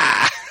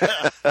 Ha!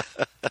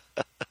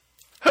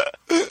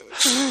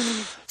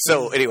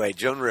 So, anyway,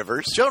 Joan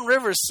Rivers. Joan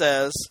Rivers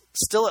says,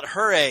 still at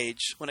her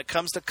age, when it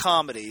comes to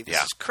comedy,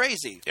 this is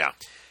crazy. Yeah.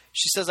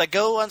 She says, I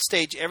go on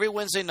stage every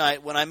Wednesday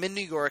night when I'm in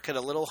New York at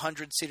a little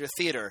 100-seater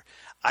theater.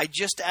 I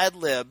just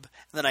ad-lib,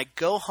 and then I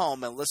go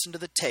home and listen to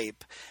the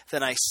tape.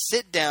 Then I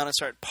sit down and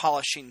start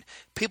polishing.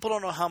 People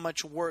don't know how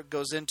much work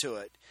goes into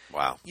it.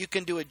 Wow. You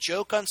can do a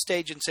joke on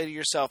stage and say to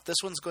yourself,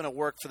 this one's going to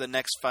work for the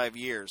next 5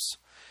 years.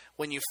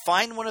 When you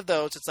find one of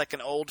those, it's like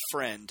an old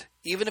friend.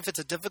 Even if it's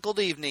a difficult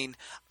evening,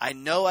 I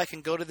know I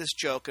can go to this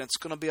joke and it's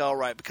going to be all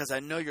right because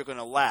I know you're going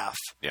to laugh.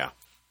 Yeah.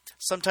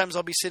 Sometimes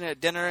I'll be sitting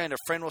at dinner and a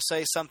friend will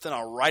say something,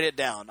 I'll write it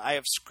down. I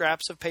have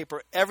scraps of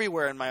paper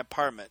everywhere in my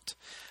apartment.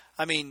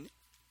 I mean,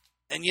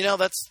 and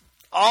that's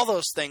all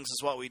those things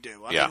is what we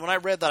do. I mean, when I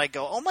read that, I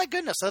go, oh my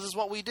goodness, that is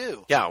what we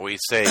do. Yeah, we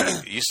say,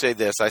 you say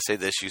this, I say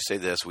this, you say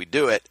this, we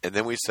do it, and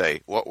then we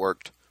say what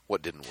worked,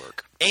 what didn't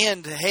work.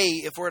 And, hey,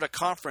 if we're at a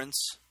conference,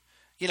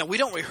 we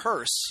don't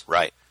rehearse.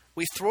 Right.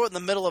 We throw it in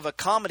the middle of a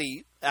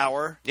comedy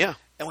hour. Yeah.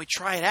 And we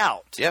try it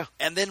out. Yeah.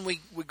 And then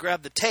we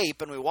grab the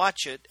tape and we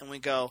watch it and we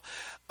go,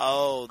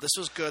 oh, this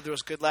was good. There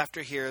was good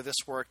laughter here. This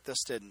worked.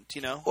 This didn't,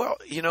 Well,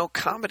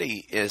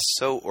 comedy is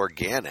so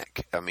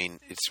organic. I mean,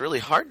 it's really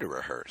hard to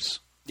rehearse.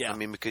 Yeah. I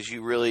mean, because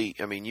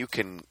you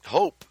can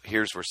hope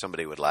here's where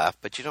somebody would laugh,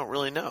 but you don't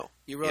really know.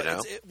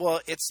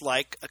 It's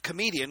like a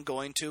comedian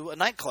going to a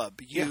nightclub.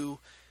 You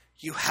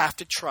have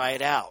to try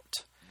it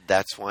out.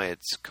 That's why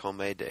it's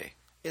Comedy.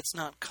 It's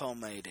not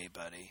Comedy,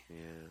 buddy.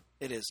 Yeah.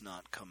 It is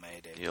not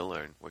Comedy. You'll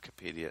learn.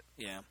 Wikipedia.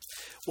 Yeah.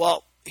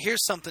 Well,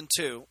 here's something,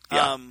 too.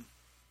 Yeah.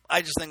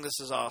 I just think this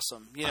is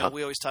awesome. We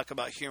always talk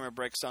about humor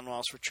breaks down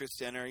walls for truth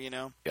dinner,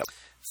 Yep.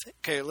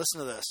 Okay, listen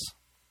to this.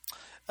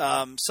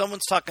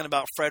 Someone's talking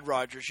about Fred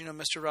Rogers. You know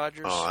Mr.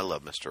 Rogers? Oh, I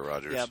love Mr.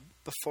 Rogers. Yeah,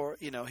 before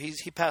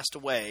he passed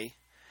away.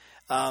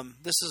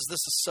 This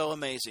is so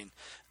amazing.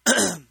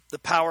 The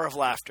power of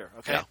laughter.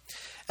 Okay, Yeah.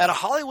 At a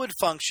Hollywood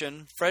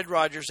function, Fred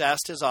Rogers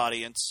asked his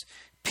audience,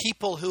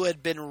 people who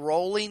had been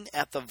rolling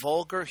at the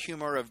vulgar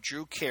humor of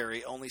Drew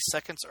Carey only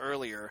seconds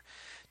earlier,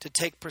 to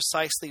take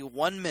precisely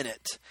 1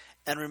 minute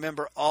and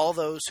remember all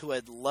those who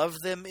had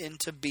loved them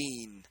into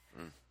being.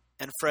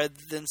 And Fred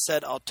then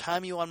said, "I'll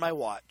time you on my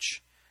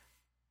watch."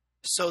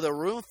 So the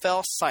room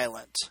fell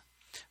silent.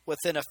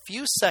 Within a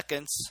few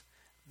seconds,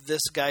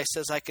 this guy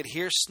says, I could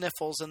hear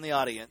sniffles in the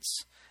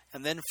audience.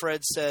 And then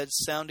Fred said,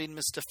 sounding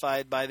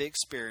mystified by the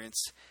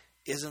experience,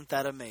 "Isn't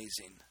that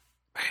amazing?"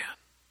 Man.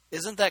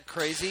 Isn't that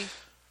crazy?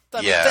 I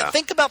mean, Yeah.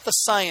 think about the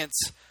science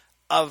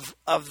of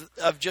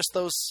just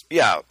those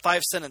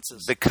 5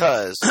 sentences.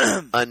 Because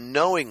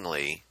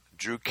unknowingly,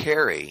 Drew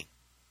Carey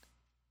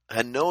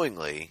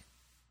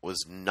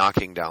was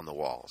knocking down the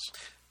walls.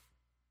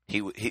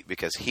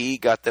 Because he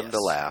got them to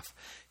laugh.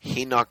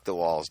 He knocked the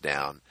walls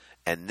down.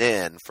 And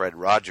then Fred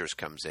Rogers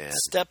comes in,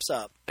 Steps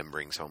up. and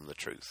brings home the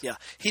truth. Yeah.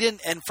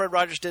 And Fred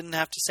Rogers didn't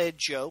have to say a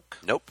joke.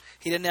 Nope.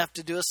 He didn't have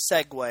to do a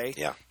segue.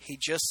 Yeah. He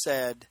just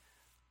said,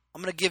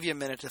 I'm going to give you a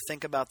minute to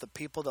think about the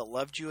people that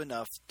loved you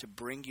enough to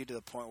bring you to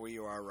the point where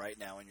you are right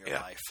now in your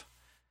life.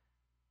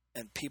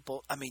 And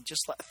people,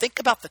 think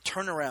about the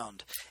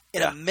turnaround.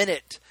 In a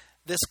minute,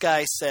 this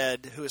guy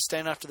said, who was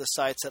standing off to the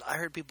side, said, I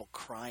heard people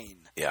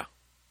crying. Yeah.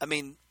 I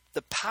mean,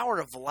 the power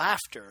of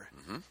laughter.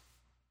 Mm-hmm.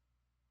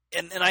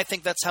 And I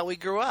think that's how we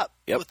grew up.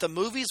 Yep. With the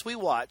movies we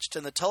watched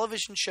and the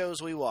television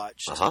shows we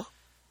watched,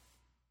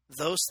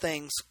 those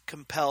things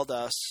compelled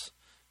us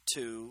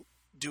to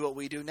do what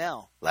we do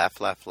now. Laugh,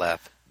 laugh,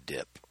 laugh,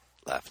 dip.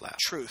 Laugh, laugh.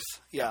 Truth.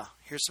 Yeah.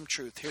 Here's some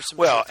truth. Here's some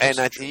Well, truth. Here's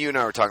and some you and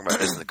I were talking about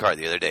this in the car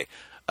the other day.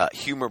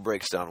 Humor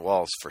breaks down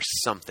walls for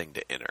something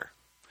to enter.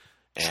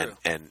 True.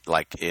 And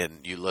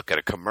you look at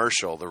a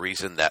commercial, the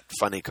reason that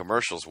funny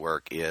commercials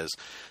work is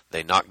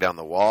they knock down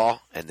the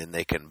wall and then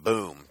they can,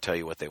 boom, tell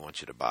you what they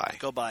want you to buy.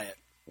 Go buy it.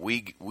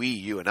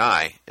 You and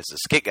I, as the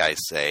Skit guys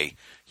say,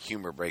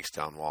 humor breaks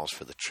down walls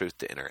for the truth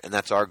to enter. And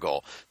that's our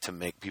goal, to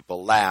make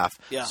people laugh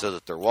so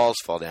that their walls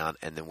fall down,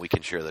 and then we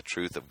can share the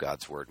truth of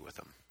God's Word with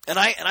them. And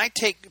I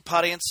take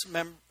audience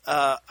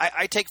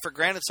I take for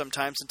granted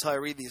sometimes until I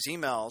read these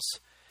emails.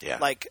 Yeah.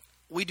 Like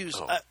we do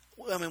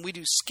we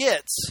do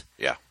skits.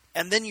 Yeah.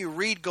 And then you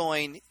read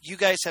going, you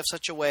guys have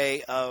such a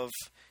way of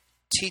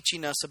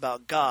teaching us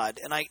about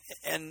God. And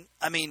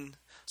I mean,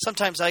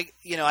 sometimes I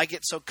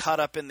get so caught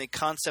up in the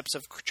concepts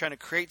of trying to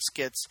create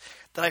skits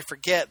that I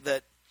forget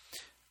that,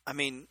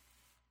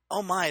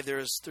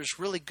 there's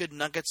really good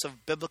nuggets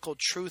of biblical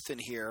truth in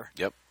here.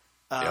 Yep.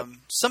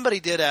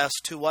 Somebody did ask,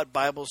 to what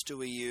Bibles do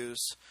we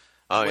use?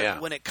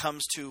 When it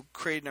comes to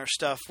creating our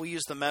stuff. We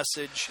use the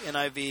Message,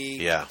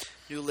 NIV,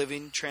 New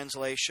Living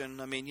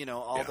Translation.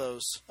 All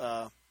those.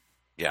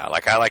 Yeah,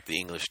 I like the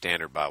English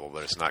Standard Bible,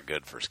 but it's not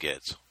good for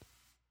skits.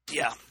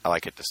 Yeah. I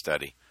like it to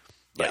study.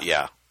 But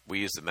we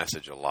use the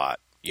Message a lot.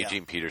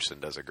 Eugene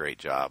Peterson does a great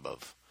job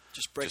of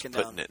just putting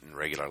it in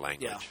regular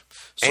language. Yeah.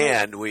 So,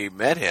 and we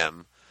met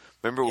him.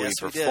 Remember we we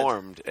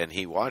performed and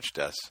he watched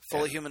us.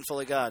 Fully human,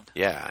 fully God.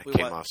 Yeah, he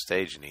came off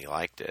stage and he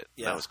liked it.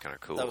 Yeah. That was kind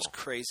of cool. That was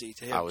crazy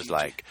to him. I was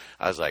like,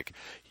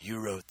 you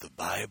wrote the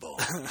Bible,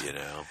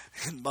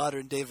 in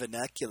modern day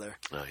vernacular.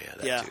 Oh yeah,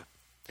 that too.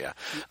 Yeah.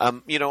 I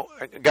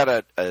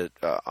got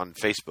on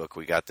Facebook,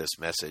 we got this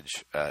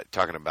message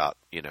talking about,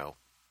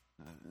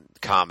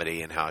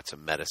 comedy and how it's a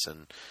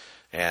medicine.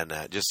 And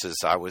just as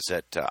I was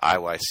at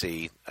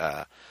IYC,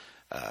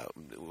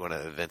 one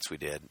of the events we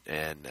did,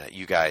 and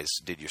you guys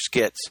did your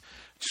skits,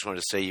 just wanted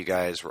to say you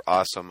guys were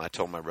awesome. I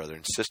told my brother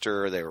and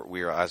sister,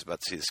 I was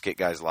about to see the Skit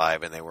guys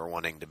live, and they were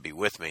wanting to be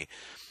with me.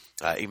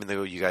 Even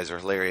though you guys are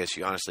hilarious,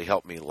 you honestly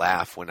helped me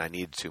laugh when I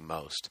needed to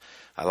most.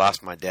 I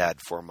lost my dad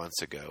 4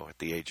 months ago at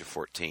the age of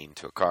 14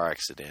 to a car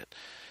accident.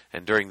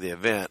 And during the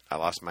event, I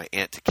lost my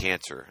aunt to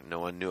cancer. No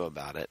one knew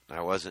about it.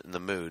 I wasn't in the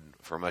mood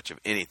for much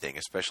of anything,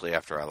 especially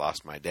after I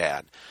lost my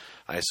dad.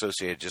 I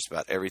associated just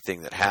about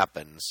everything that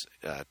happens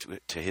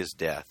to his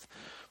death.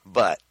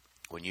 But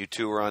when you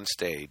two were on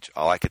stage,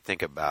 all I could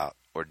think about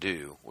or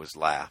do was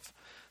laugh.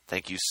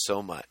 Thank you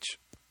so much.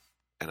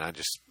 And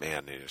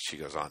she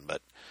goes on,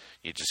 but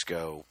you just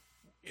go,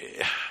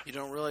 You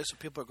don't realize what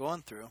people are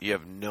going through. You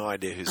have no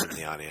idea who's in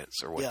the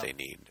audience or what they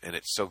need. And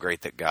it's so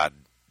great that God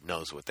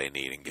knows what they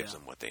need and gives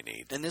them what they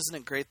need. And isn't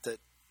it great that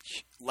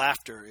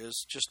laughter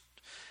is just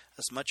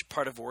as much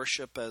part of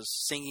worship as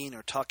singing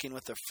or talking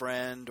with a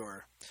friend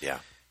or,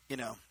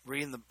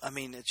 reading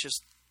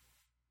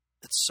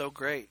it's so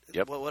great.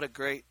 Yep. What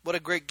a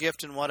great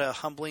gift, and what a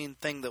humbling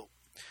thing that,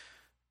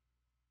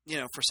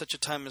 for such a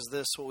time as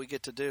this, what we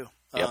get to do.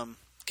 Yep.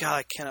 God,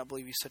 I cannot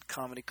believe you said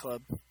comedy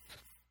club.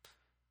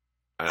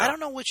 I don't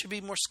know which would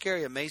be more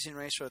scary, Amazing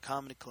Race or a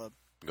comedy club.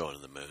 Going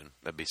to the moon.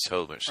 That'd be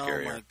so much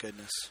scarier. Oh, my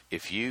goodness.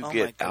 If you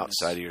get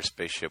outside of your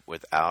spaceship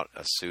without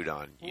a suit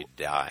on, you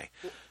die.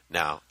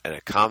 Now, at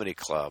a comedy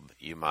club,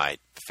 you might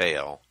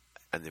fail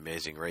and The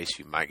Amazing Race,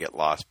 you might get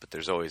lost, but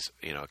there's always,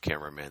 a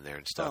cameraman there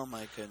and stuff. Oh,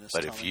 my goodness.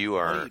 But if you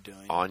are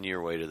on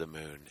your way to the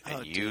moon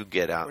and you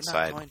get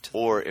outside,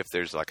 or if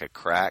there's like a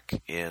crack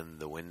in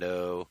the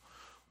window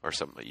or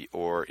something,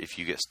 or if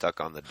you get stuck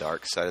on the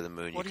dark side of the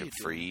moon, you can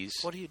freeze.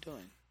 What are you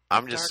doing?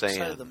 I'm just saying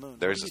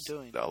there's a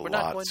We're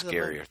lot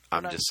scarier.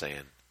 I'm just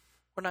saying.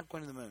 We're not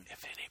going to the moon.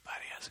 If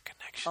anybody has a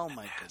connection to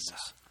NASA.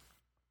 Goodness.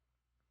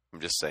 I'm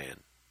just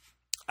saying.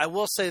 I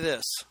will say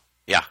this.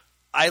 Yeah.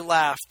 I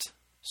laughed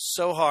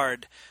so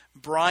hard.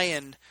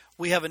 Brian,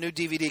 we have a new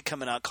DVD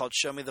coming out called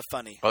Show Me the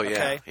Funny. Oh, yeah.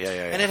 Okay? Yeah.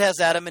 And it has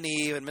Adam and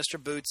Eve and Mr.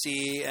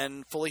 Bootsy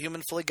and Fully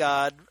Human, Fully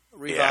God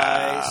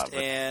revised.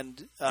 And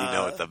you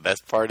know what the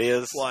best part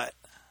is? What?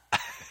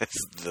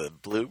 It's the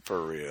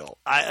blooper reel.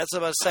 That's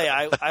what I was about to say.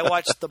 I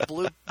watched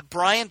the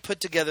Brian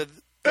put together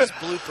these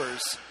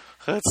bloopers.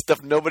 That's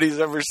stuff nobody's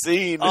ever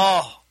seen.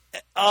 Oh.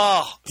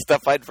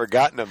 Stuff I'd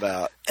forgotten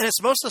about. And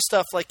it's most of the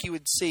stuff like you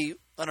would see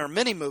on our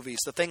mini movies,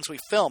 the things we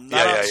film,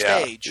 not on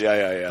stage.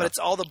 Yeah. But it's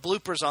all the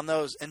bloopers on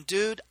those. And,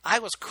 dude, I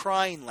was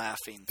crying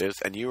laughing.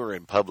 And you were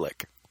in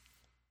public.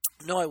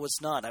 No, I was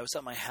not. I was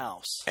at my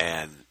house.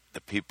 And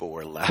the people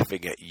were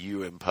laughing at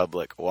you in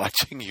public,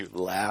 watching you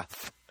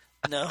laugh.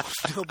 No,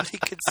 nobody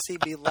could see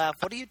me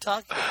laugh. What are you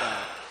talking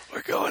about?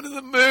 We're going to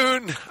the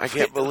moon. I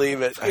can't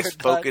believe it. I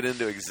spoke it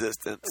into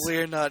existence.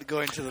 We're not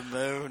going to the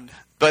moon.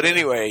 But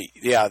anyway,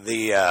 yeah, the...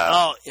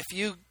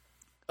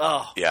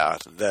 Yeah,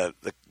 the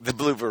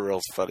blooper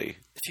reel's funny.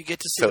 If you get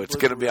to see So it's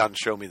going to be on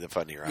Show Me the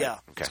Funny, right? Yeah,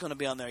 okay. It's going to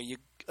be on there.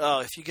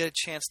 If you get a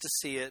chance to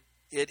see it,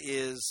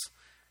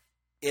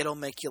 it'll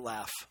make you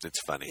laugh.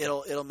 It's funny.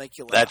 It'll make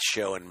you laugh. That's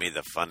showing me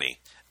the funny.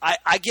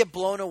 I get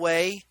blown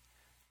away.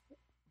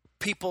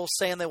 People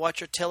saying they watch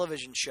your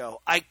television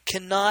show. I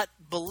cannot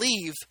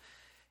believe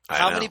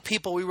how many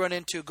people we run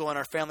into going,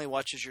 our family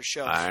watches your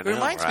show. It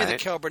reminds me of the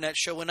Carol Burnett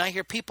show when I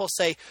hear people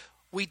say,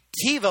 we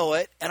TiVo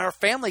it and our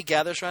family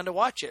gathers around to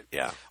watch it.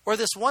 Yeah. Or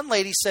this one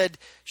lady said,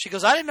 she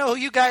goes, I didn't know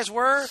who you guys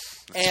were.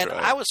 And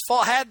I was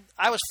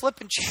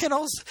flipping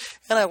channels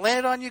and I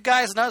landed on you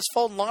guys and I was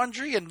folding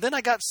laundry and then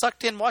I got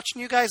sucked in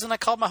watching you guys and I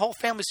called my whole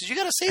family. Says, you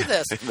got to see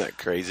this. Isn't that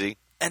crazy?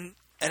 And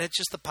it's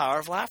just the power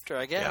of laughter,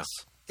 I guess.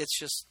 Yeah.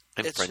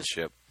 It's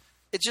friendship.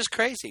 It's just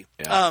crazy.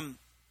 Yeah.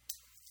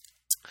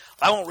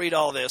 I won't read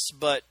all this,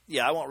 but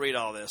I won't read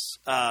all this.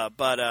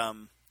 But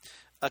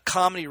a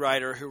comedy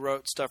writer who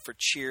wrote stuff for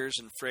Cheers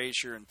and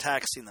Frasier and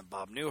Taxi and the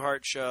Bob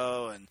Newhart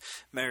Show and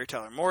Mary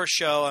Tyler Moore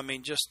Show. I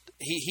mean,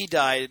 he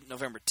died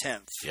November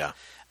 10th. Yeah.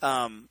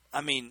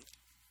 I mean,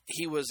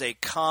 he was a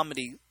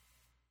comedy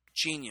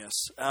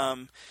genius.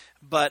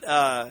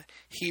 But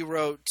he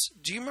wrote.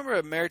 Do you remember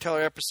a Mary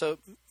Tyler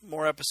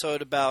Moore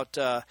episode about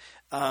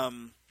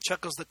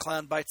Chuckles the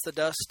Clown Bites the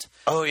Dust?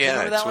 Oh,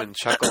 yeah. It's when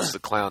Chuckles the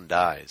Clown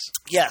dies.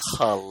 Yes.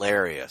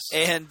 Hilarious.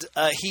 And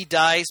he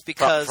dies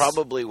because...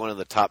 Probably one of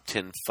the top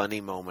 10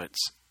 funny moments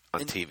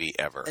on TV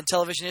ever. In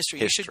television history.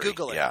 You should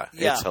Google it. Yeah,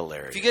 it's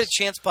hilarious. If you get a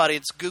chance,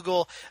 audience,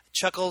 Google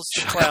Chuckles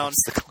the Clown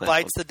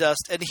Bites the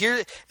Dust. And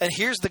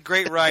here's the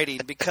great writing,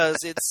 because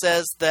it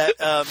says that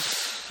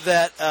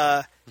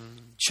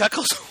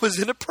Chuckles was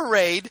in a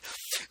parade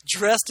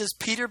dressed as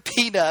Peter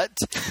Peanut,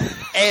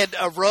 and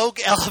a rogue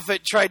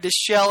elephant tried to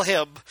shell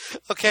him.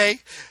 Okay,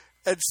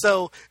 and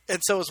so it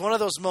was one of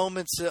those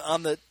moments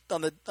on the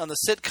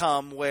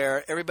sitcom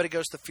where everybody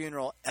goes to the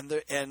funeral, and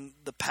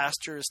the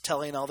pastor is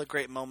telling all the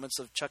great moments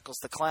of Chuckles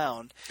the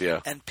Clown.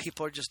 Yeah. And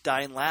people are just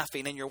dying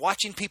laughing, and you're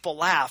watching people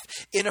laugh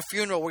in a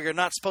funeral where you're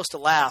not supposed to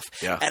laugh.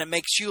 Yeah. And it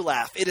makes you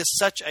laugh. It is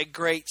such a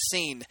great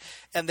scene.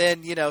 And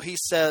then, he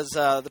says,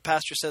 the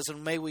pastor says,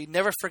 and may we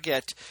never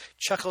forget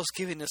Chuckles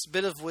giving this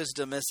bit of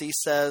wisdom as he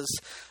says,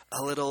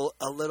 a little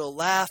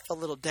laugh, a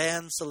little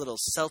dance, a little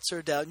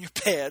seltzer down your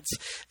pants.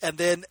 And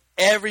then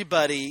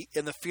everybody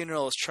in the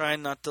funeral is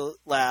trying not to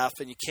laugh,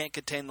 and you can't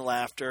contain the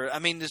laughter. I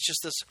mean, it's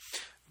just this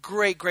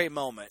great, great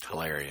moment.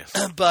 Hilarious.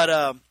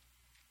 But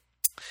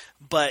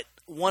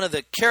one of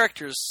the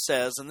characters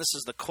says, and this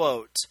is the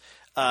quote,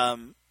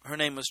 her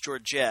name was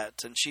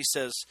Georgette, and she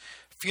says,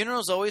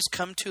 funerals always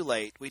come too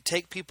late. We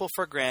take people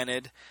for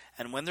granted,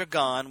 and when they're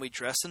gone, we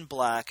dress in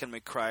black and we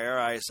cry our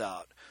eyes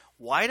out.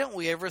 Why don't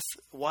we ever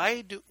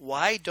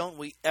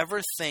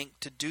think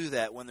to do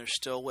that when they're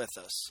still with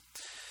us?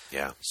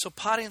 Yeah. So,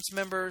 audience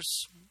members,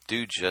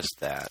 do just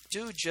that.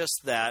 Do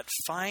just that.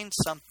 Find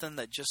something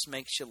that just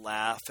makes you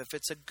laugh. If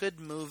it's a good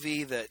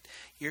movie that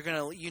you're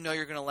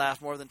gonna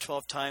laugh more than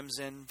 12 times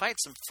in, invite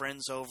some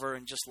friends over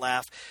and just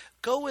laugh.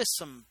 Go with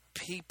some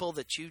people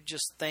that you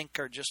just think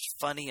are just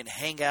funny and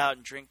hang out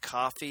and drink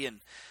coffee and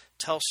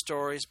tell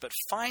stories, but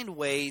find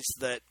ways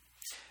that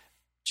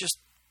just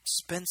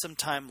spend some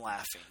time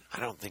laughing. I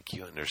don't think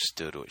you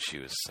understood what she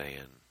was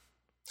saying.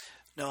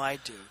 No, I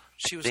do.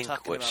 She was talking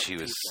about what she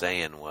was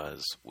saying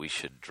was we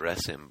should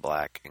dress in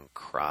black and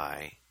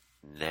cry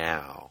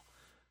now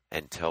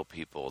and tell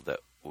people that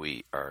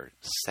we are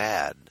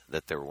sad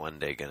that they're one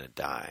day going to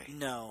die.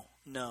 No.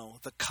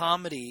 The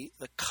comedy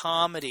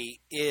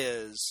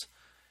is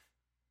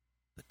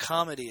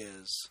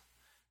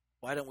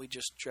why don't we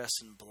just dress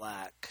in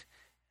black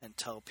and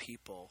tell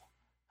people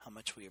how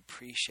much we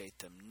appreciate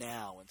them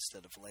now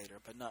instead of later,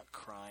 but not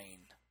crying.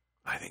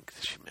 I think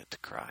she meant to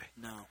cry.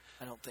 No,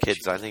 I don't think Kids,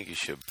 she I did. think you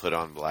should put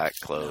on black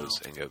clothes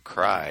and go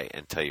cry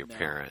and tell your No.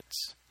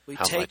 parents We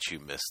how take- much you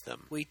miss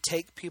them. We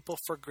take people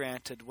for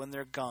granted when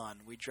they're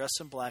gone. We dress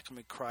in black and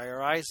we cry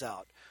our eyes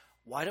out.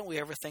 Why don't we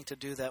ever think to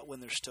do that when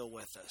they're still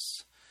with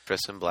us?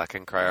 Dress in black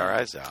and cry our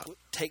eyes out.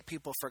 Take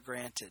people for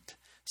granted.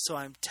 So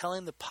I'm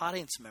telling the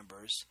audience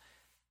members,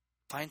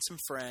 find some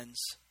friends.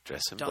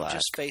 Dress in Don't black.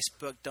 just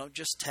Facebook. Don't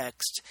just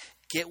text.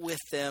 Get with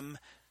them.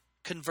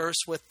 Converse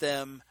with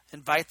them.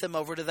 Invite them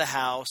over to the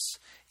house.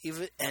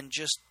 And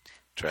just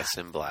Dress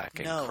in black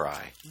and no,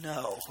 cry.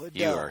 No.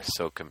 You are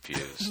so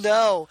confused.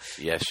 No.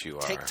 Yes, you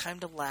are. Take time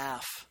to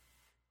laugh.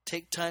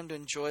 Take time to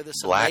enjoy this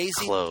Black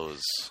amazing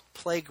clothes.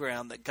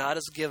 playground that God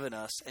has given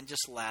us and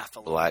just laugh a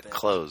little Black bit.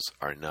 clothes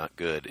are not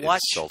good in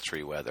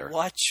sultry weather.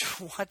 Watch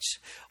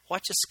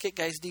a Skit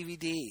Guys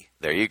DVD.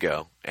 There you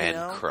go. And You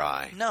know?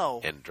 cry.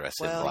 No. And dress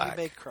in Well, black. you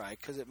may cry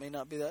because it may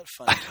not be that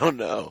funny. I don't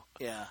know.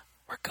 Yeah.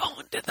 We're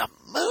going to the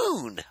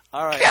moon.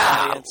 All right,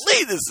 audience.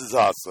 Golly, this is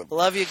awesome.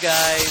 Love you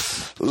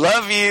guys.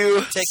 Love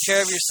you. Take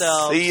care of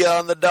yourselves. See you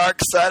on the dark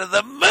side of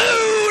the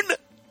moon.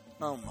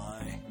 Oh,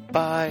 my.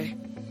 Bye.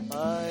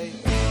 Bye.